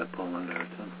wrote that poem under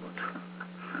its influence.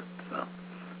 So,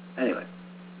 anyway,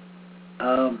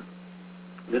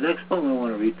 the next poem I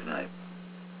want to read tonight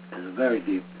is very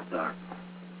deep, dark,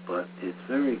 but it's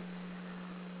very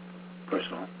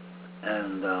personal.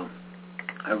 And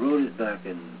I wrote it back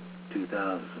in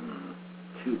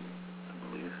 2002, I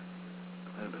believe. It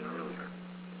might have been earlier.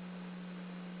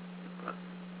 But,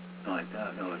 no, it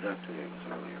was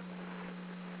earlier.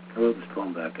 I wrote this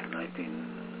poem back in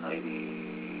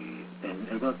 1990, in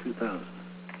about 2000.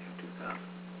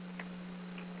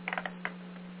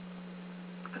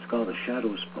 It's called The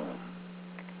Shadows Poem.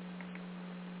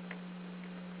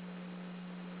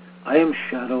 I am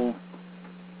shadow,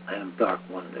 I am dark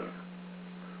wonder,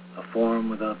 a form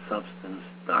without substance,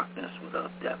 darkness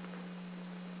without depth.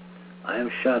 I am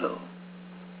shadow,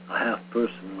 a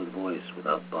half-person with voice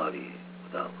without body,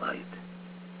 without light.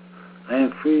 I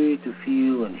am free to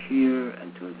feel and hear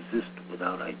and to exist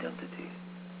without identity.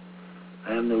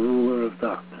 I am the ruler of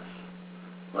darkness.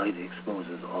 Light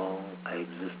exposes all. I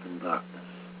exist in darkness.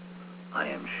 I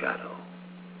am shadow.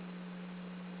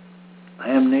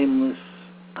 I am nameless.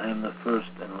 I am the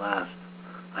first and last.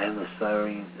 I am the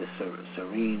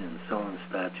serene and sullen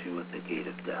statue at the gate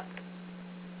of death.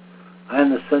 I am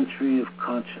the sentry of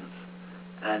conscience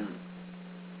and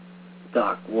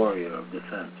dark warrior of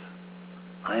defense.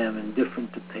 I am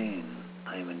indifferent to pain.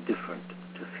 I am indifferent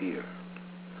to fear.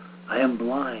 I am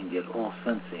blind, yet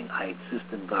all-sensing. I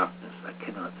exist in darkness. I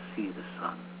cannot see the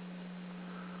sun.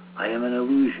 I am an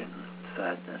illusion,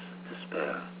 sadness,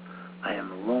 despair. I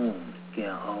am alone,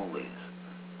 always,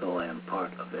 though I am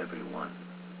part of everyone.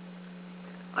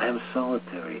 I am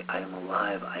solitary. I am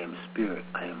alive. I am spirit.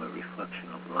 I am a reflection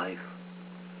of life.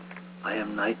 I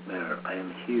am nightmare. I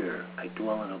am here. I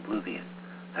dwell in oblivion.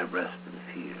 I rest in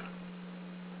fear.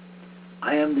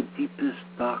 I am the deepest,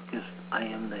 darkest. I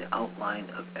am the outline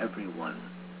of everyone.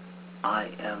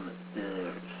 I am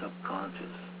their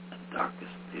subconscious and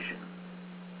darkest vision.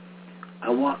 I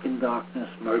walk in darkness,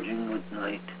 merging with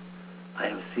night. I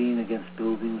am seen against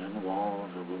buildings and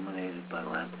walls, illuminated by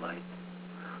lamplight.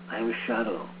 I am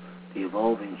shadow, the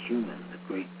evolving human, the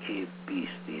great cave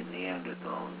beast, the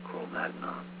Neanderthal and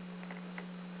Cro-Magnon.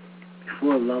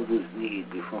 Before love was need,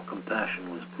 before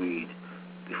compassion was greed,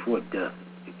 before death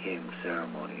became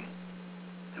ceremony,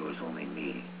 there was only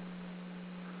me.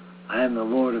 I am the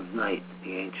Lord of Night,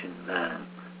 the ancient man,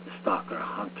 the stalker,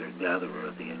 hunter, gatherer,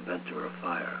 the inventor of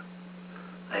fire.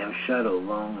 I am shadow,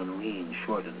 long and lean,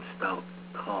 short and stout,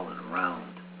 tall and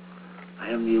round. I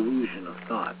am the illusion of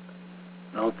thought,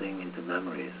 melting into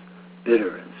memories,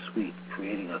 bitter and sweet,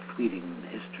 creating a fleeting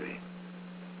history.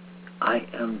 I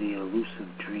am the elusive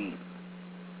dream,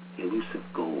 the elusive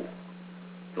goal,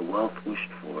 the wealth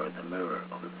wished for, the mirror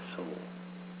of the soul.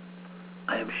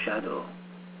 I am shadow,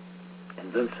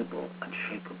 invincible,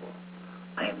 unshakable.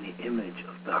 I am the image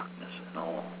of darkness and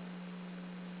all.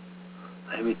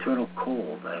 I am eternal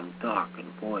cold. I am dark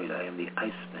and void. I am the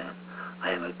Iceman.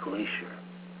 I am a glacier.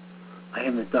 I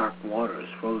am the dark waters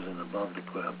frozen above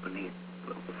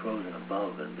frozen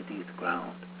above and beneath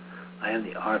ground. I am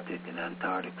the Arctic and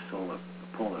Antarctic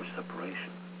polar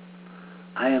separation.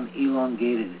 I am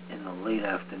elongated in the late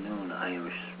afternoon. I am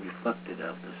reflected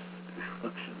of the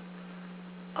reflection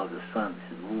of the sun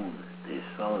and moon, the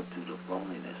solitude of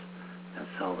loneliness and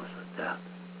solace of death.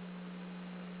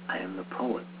 I am the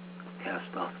poet of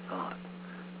cast-off thought,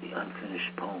 the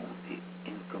unfinished poem, the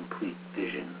incomplete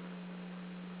vision.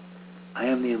 I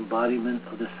am the embodiment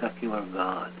of the secular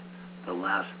God, the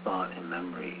last thought in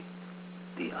memory,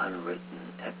 the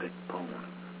unwritten epic poem.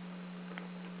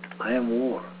 I am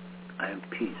war. I am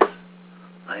peace.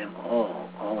 I am all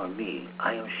are me.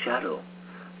 I am shadow,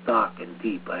 dark and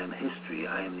deep. I am history.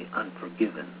 I am the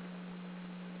unforgiven.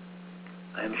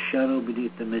 I am shadow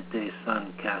beneath the midday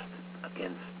sun cast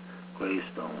against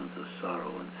gravestones of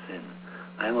sorrow and sin.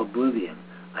 I am oblivion.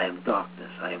 I am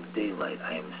darkness. I am daylight.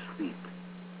 I am sleep.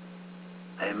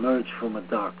 I emerge from a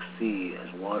dark sea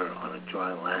as water on a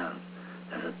dry land,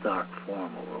 as a dark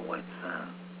form over white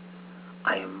sand.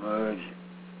 I emerge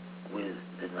with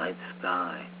the night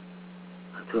sky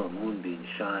until a moonbeam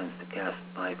shines to cast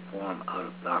my form out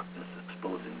of darkness,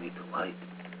 exposing the light.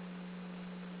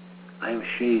 I am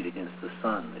shade against the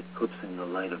sun, eclipsing the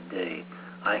light of day.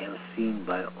 I am seen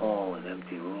by all in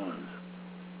empty ruins.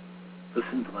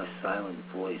 Listen to my silent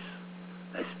voice.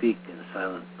 I speak in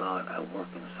silent thought. I work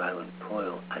in silent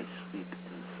toil. I sleep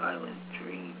in silent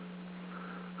dream.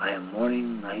 I am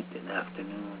morning, night, and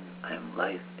afternoon. I am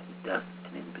life and death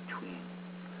and in between.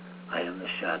 I am the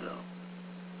shadow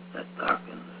that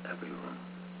darkens every room.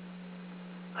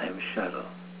 I am shadow,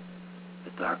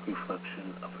 the dark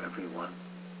reflection of everyone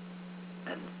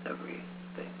and everything.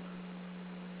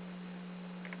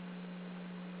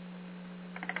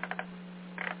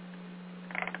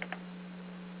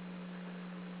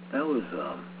 That was,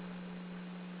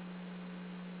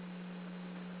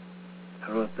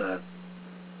 I wrote that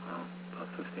about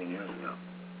 15 years ago.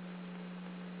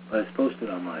 But it's posted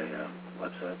on my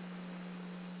website,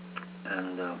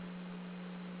 and you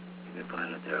can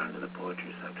find it there under the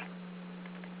poetry section.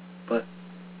 But,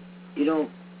 you know,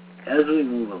 as we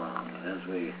move along, and as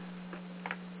we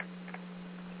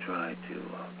try to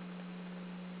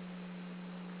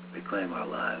reclaim our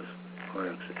lives, or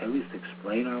at least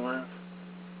explain our lives,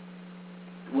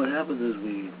 what happens is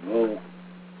we roll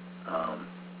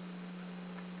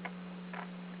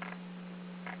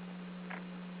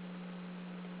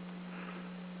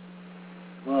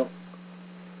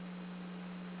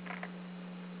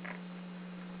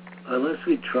unless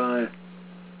we try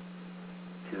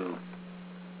to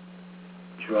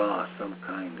draw some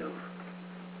kind of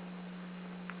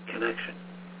connection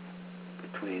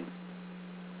between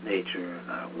nature and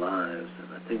our lives and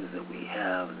the things that we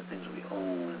have and the things we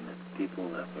own and the people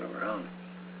that we're around,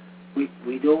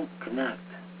 we don't connect,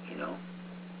 you know,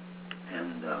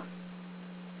 and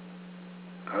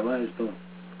our lives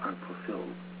aren't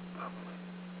fulfilled properly,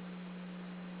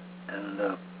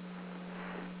 and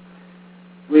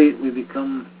we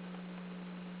become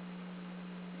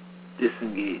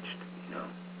disengaged, you know,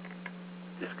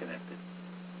 disconnected.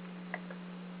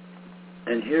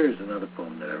 And here's another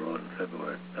poem that I wrote in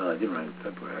February. I didn't write it in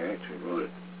February. I actually wrote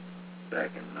it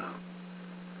back in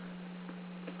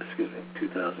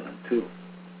 2002.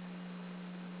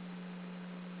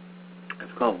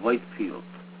 It's called White Fields.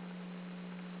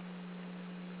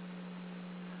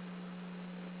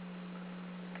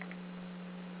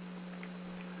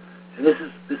 And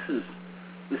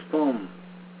this poem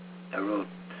I wrote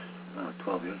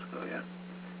 12 years ago, yeah.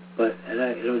 But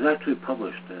it was actually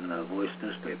published in the Voice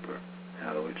newspaper,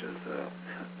 which is a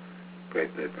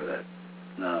great paper that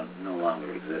no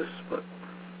longer exists, but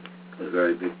it was a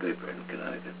very big paper in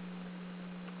Connecticut,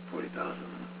 40,000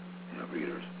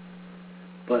 readers.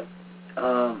 But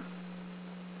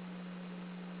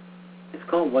it's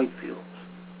called White Fields.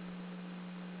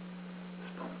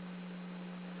 This poem.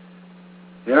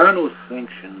 There are no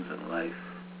sanctions in life.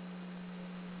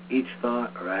 Each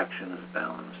thought or action is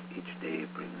balanced. Each day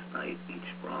brings night. Each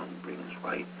wrong brings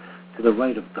right. To the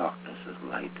right of darkness is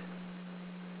light.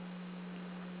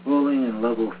 Rolling in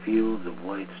level fields of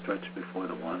white stretch before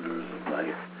the wanderers of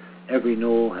life. Every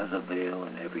knoll has a veil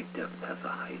and every depth has a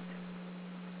height.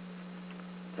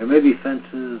 There may be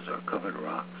fences or covered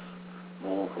rocks,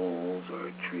 mole holes or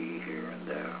a tree here and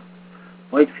there.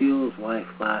 White fields lie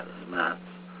flat as mats,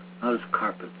 not as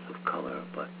carpets of color,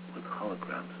 but with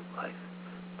holograms of life,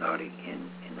 darting in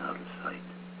and out of sight.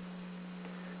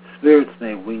 Spirits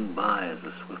may wing by as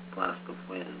a swift blast of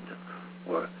wind,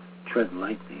 or tread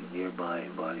lightly nearby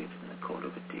embodied in the coat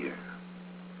of a deer.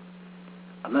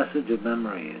 A message of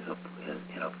memory is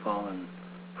in a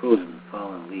frozen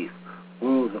fallen leaf,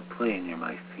 whirls of play near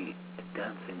my feet, a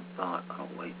dancing thought on a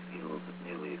white field of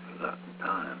nearly forgotten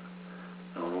time,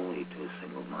 known only to a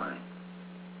single mind.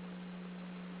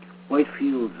 White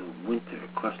fields of winter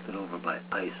crusted over by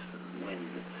ice and wind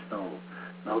and snow,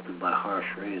 melted by harsh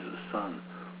rays of sun,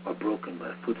 or broken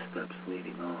by footsteps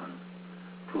leading on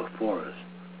to a forest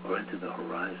or into the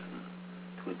horizon,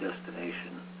 to a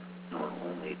destination known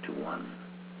only to one.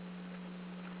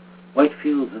 White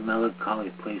fields of melancholy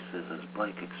places as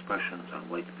blank expressions on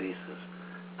white faces,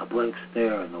 a blank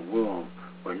stare in the world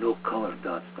where no color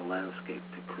dots the landscape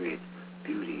to create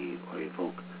beauty or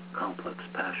evoke complex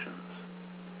passions.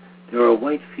 There are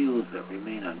white fields that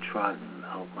remain untrodden,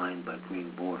 outlined by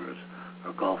green borders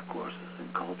or golf courses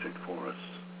and cultured forests.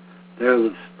 There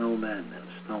live snowmen and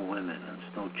snow women and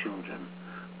snow children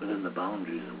within the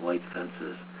boundaries of white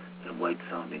fences and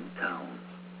white-sounding towns.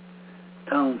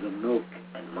 Towns of milk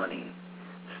and money,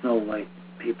 snow-white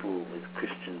people with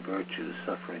Christian virtues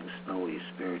suffering snowy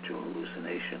spiritual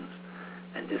hallucinations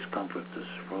and discomforts as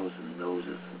frozen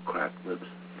noses and cracked lips,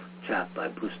 chapped by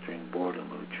blistering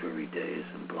boredom of dreary days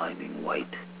and blinding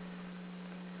white.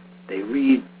 They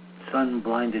read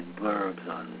sun-blinded blurbs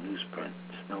on newsprint,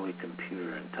 snowy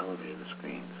computer and television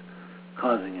screens,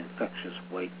 causing infectious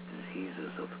white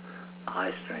diseases of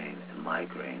eye strain and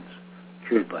migraines,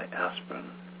 cured by aspirin,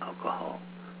 alcohol,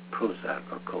 Prozac,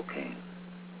 or cocaine.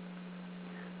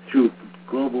 Though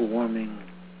global warming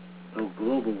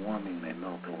may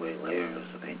melt away layers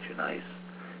of ancient ice,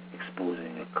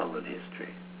 exposing a colored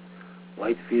history,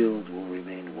 white fields will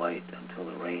remain white until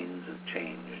the rains of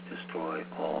change destroy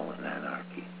all in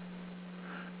anarchy.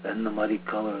 Then the muddy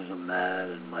colors of mad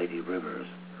and mighty rivers,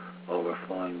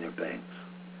 overflowing their banks,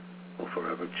 will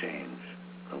forever change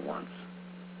the once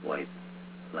white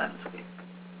landscape.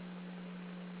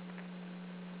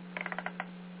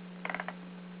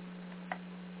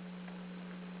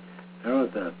 I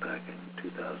wrote that back in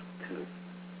 2002.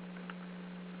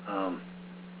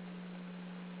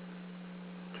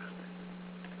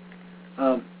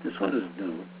 This one is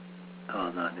new.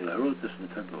 Not new. I wrote this in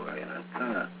February, and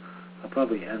I'll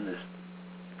probably end this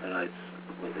tonight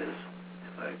with this,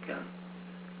 if I can,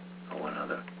 or one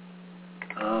other.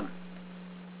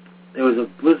 There was a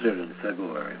blizzard in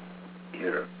February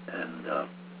here, and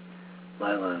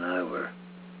Lila and I were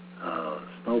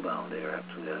snowbound there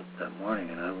actually that morning,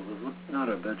 and I was looking out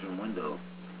our bedroom window.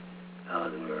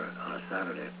 We were on a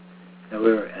Saturday,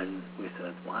 and we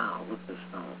said, "Wow, look at the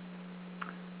snow."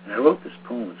 And I wrote this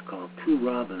poem. It's called "Two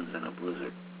Robins in a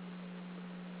Blizzard."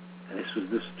 And this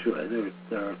is true.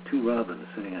 There are two robins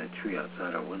sitting in a tree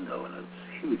outside our window in a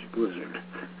huge blizzard.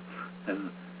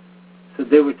 And so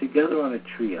they were together on a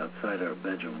tree outside our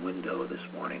bedroom window this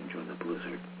morning during the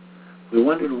blizzard. We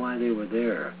wondered why they were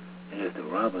there, and if the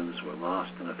robins were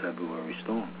lost in a February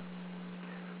storm.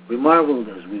 We marveled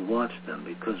as we watched them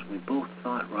because we both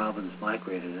thought robins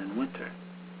migrated in winter.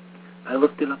 I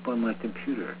looked it up on my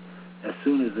computer. As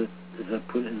soon as I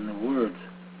put in the words,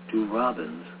 "Do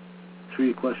robins,"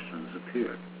 3 questions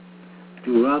appeared.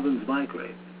 Do robins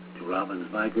migrate? Do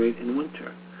robins migrate in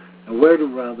winter? And where do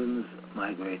robins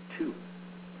migrate to?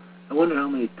 I wonder how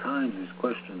many times these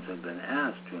questions have been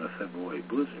asked during a February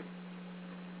blizzard.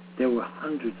 There were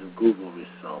hundreds of Google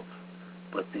results,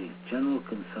 but the general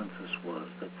consensus was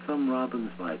that some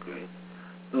robins migrate,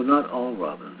 though not all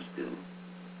robins do,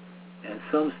 and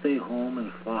some stay home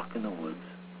and flock in the woods,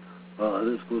 while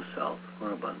others go south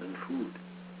for abundant food.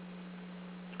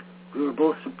 We were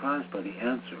both surprised by the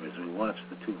answer as we watched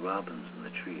the 2 robins in the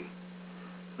tree.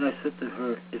 And I said to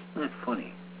her, "Isn't that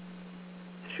funny?"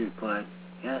 She replied,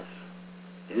 "Yes,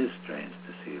 it is strange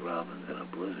to see robins in a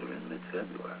blizzard in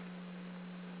mid-February."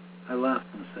 I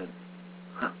laughed and said,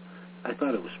 I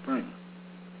thought it was spring.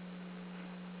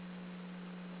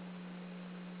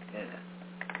 Yeah.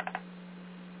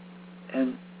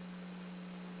 And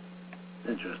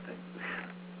interesting.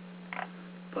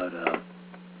 But I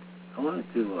wanted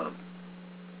to,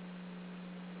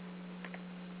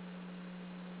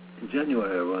 in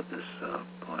January I wrote this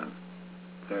poem,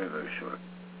 very, very short.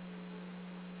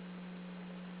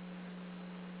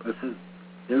 But it says,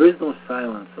 "There is no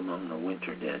silence among the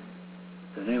winter dead."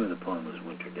 The name of the poem is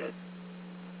Winter Dead.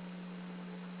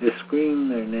 They scream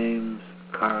their names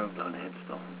carved on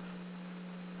headstones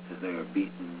as they are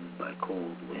beaten by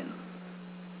cold winds,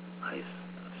 ice,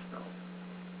 and snow.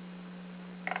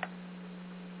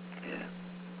 Yeah.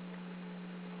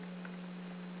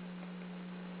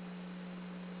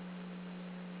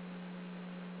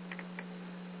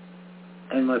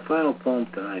 And my final poem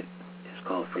tonight is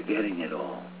called "Forgetting It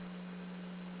All."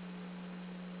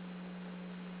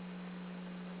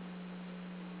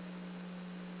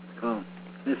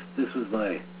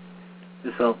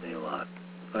 This helped me a lot.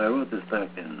 I wrote this back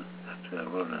actually I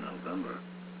wrote it in November.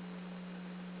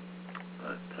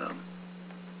 But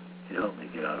it helped me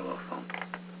get out of a funk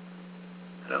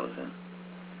that I was in.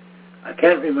 I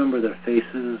can't remember their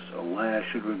faces or why I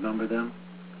should remember them.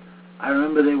 I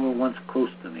remember they were once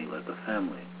close to me like a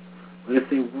family. But if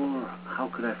they were, how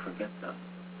could I forget them?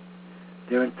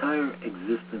 Their entire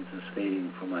existence is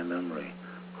fading from my memory.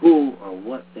 Who or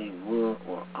what they were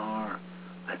or are,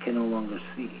 I can no longer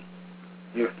see.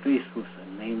 They are faceless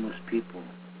and nameless people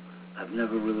I've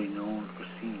never really known or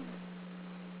seen.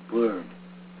 Blurs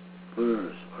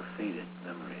or faded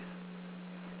memories.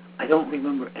 I don't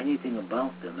remember anything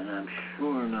about them, and I'm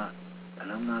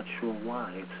not sure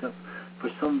why, except for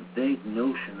some vague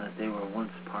notion that they were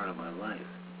once part of my life,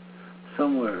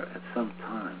 somewhere at some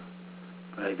time,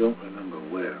 but I don't remember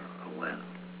where or when.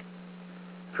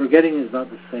 Forgetting is not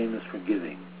the same as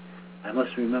forgiving. I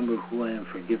must remember who I am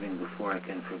forgiving before I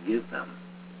can forgive them.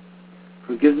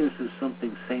 Forgiveness is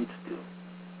something saints do,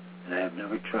 and I have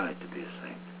never tried to be a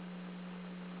saint.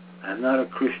 I am not a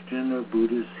Christian or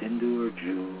Buddhist, Hindu or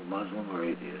Jew, Muslim or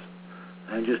atheist.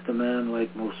 I'm just a man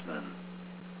like most men,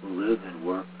 who live and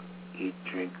work, eat,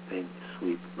 drink, think,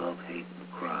 sleep, love, hate, and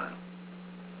cry.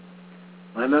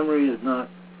 My memory is not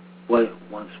what it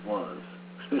once was,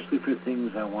 especially for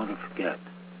things I want to forget,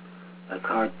 like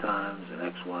hard times and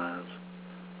ex-wives,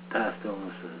 past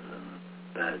illnesses and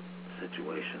bad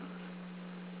situations,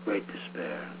 great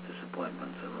despair,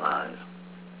 disappointments, and lies.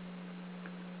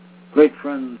 Great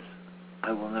friends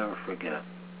I will never forget.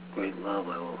 Great love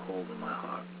I will hold in my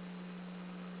heart.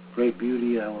 Great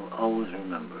beauty I will always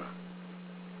remember.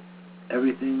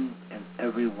 Everything and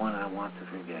everyone I want to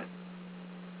forget,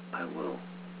 I will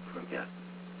forget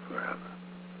forever.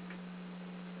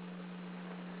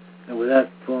 And with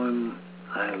that poem,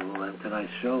 I will end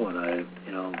tonight's show, and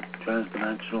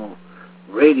Transdimensional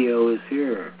Radio is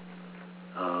here.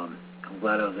 I'm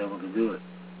glad I was able to do it.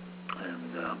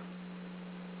 And,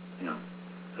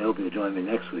 I hope you'll join me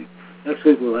next week. Next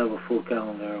week we'll have a full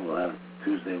calendar. We'll have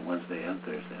Tuesday, Wednesday, and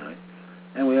Thursday night.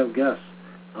 And we have guests.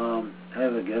 I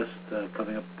have a guest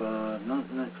coming up,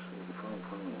 not next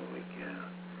following week,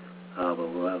 but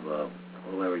we'll have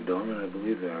Larry Dorman, I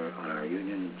believe, on our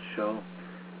union show.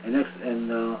 And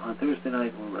on Thursday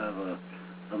night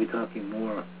I'll be talking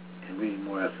more and reading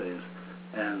more essays,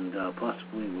 and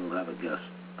possibly we'll have a guest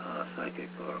psychic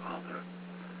or author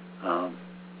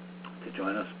to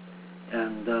join us.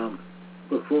 And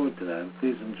look forward to that.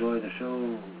 Please enjoy the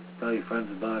show. Tell your friends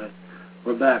about it.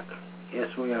 We're back. Yes,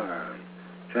 we are.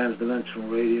 Transdimensional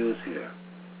Radio is here.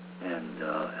 And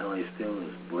L.A.Steel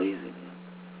is blazing.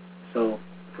 So,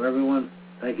 for everyone,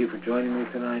 thank you for joining me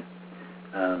tonight.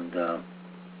 And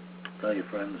tell your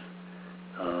friends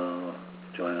to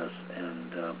join us.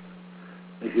 And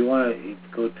if you want to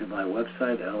go to my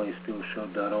website,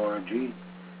 L.A.SteelShow.org,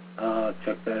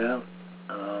 check that out.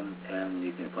 And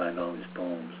you can find all these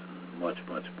poems and much,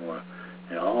 much more.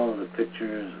 And all of the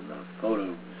pictures and the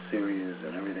photo series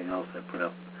and everything else I put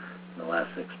up in the last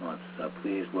 6 months.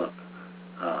 Please look.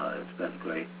 It's been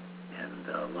great. And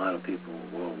a lot of people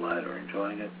worldwide are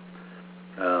enjoying it.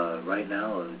 Right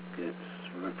now, it's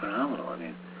phenomenal. I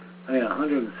mean,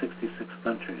 166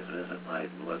 countries visit my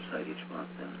website each month,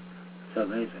 and it's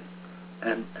amazing.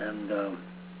 And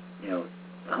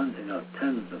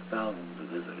tens of thousands of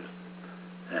visitors.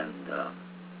 And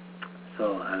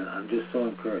so I'm just so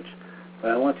encouraged.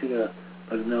 But I want you to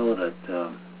know that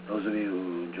those of you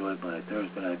who enjoyed my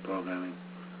Thursday night programming,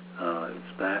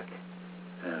 it's back,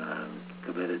 and I'm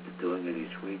committed to doing it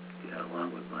each week,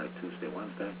 along with my Tuesday,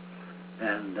 Wednesday.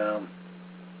 And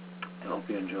I hope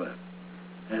you enjoy it.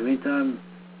 In the meantime,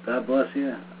 God bless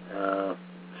you.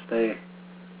 Stay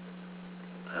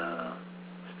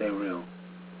real.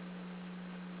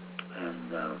 And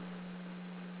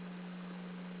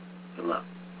good luck.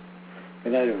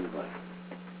 Good night, everybody.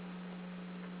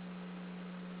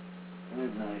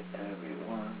 Good night,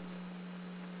 everyone.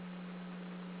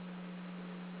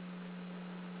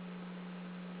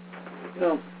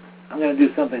 I'm going to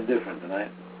do something different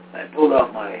tonight. I pulled out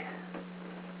I'm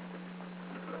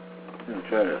going to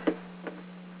try to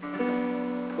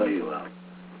play you out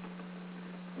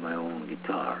my own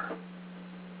guitar.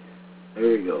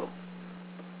 There you go.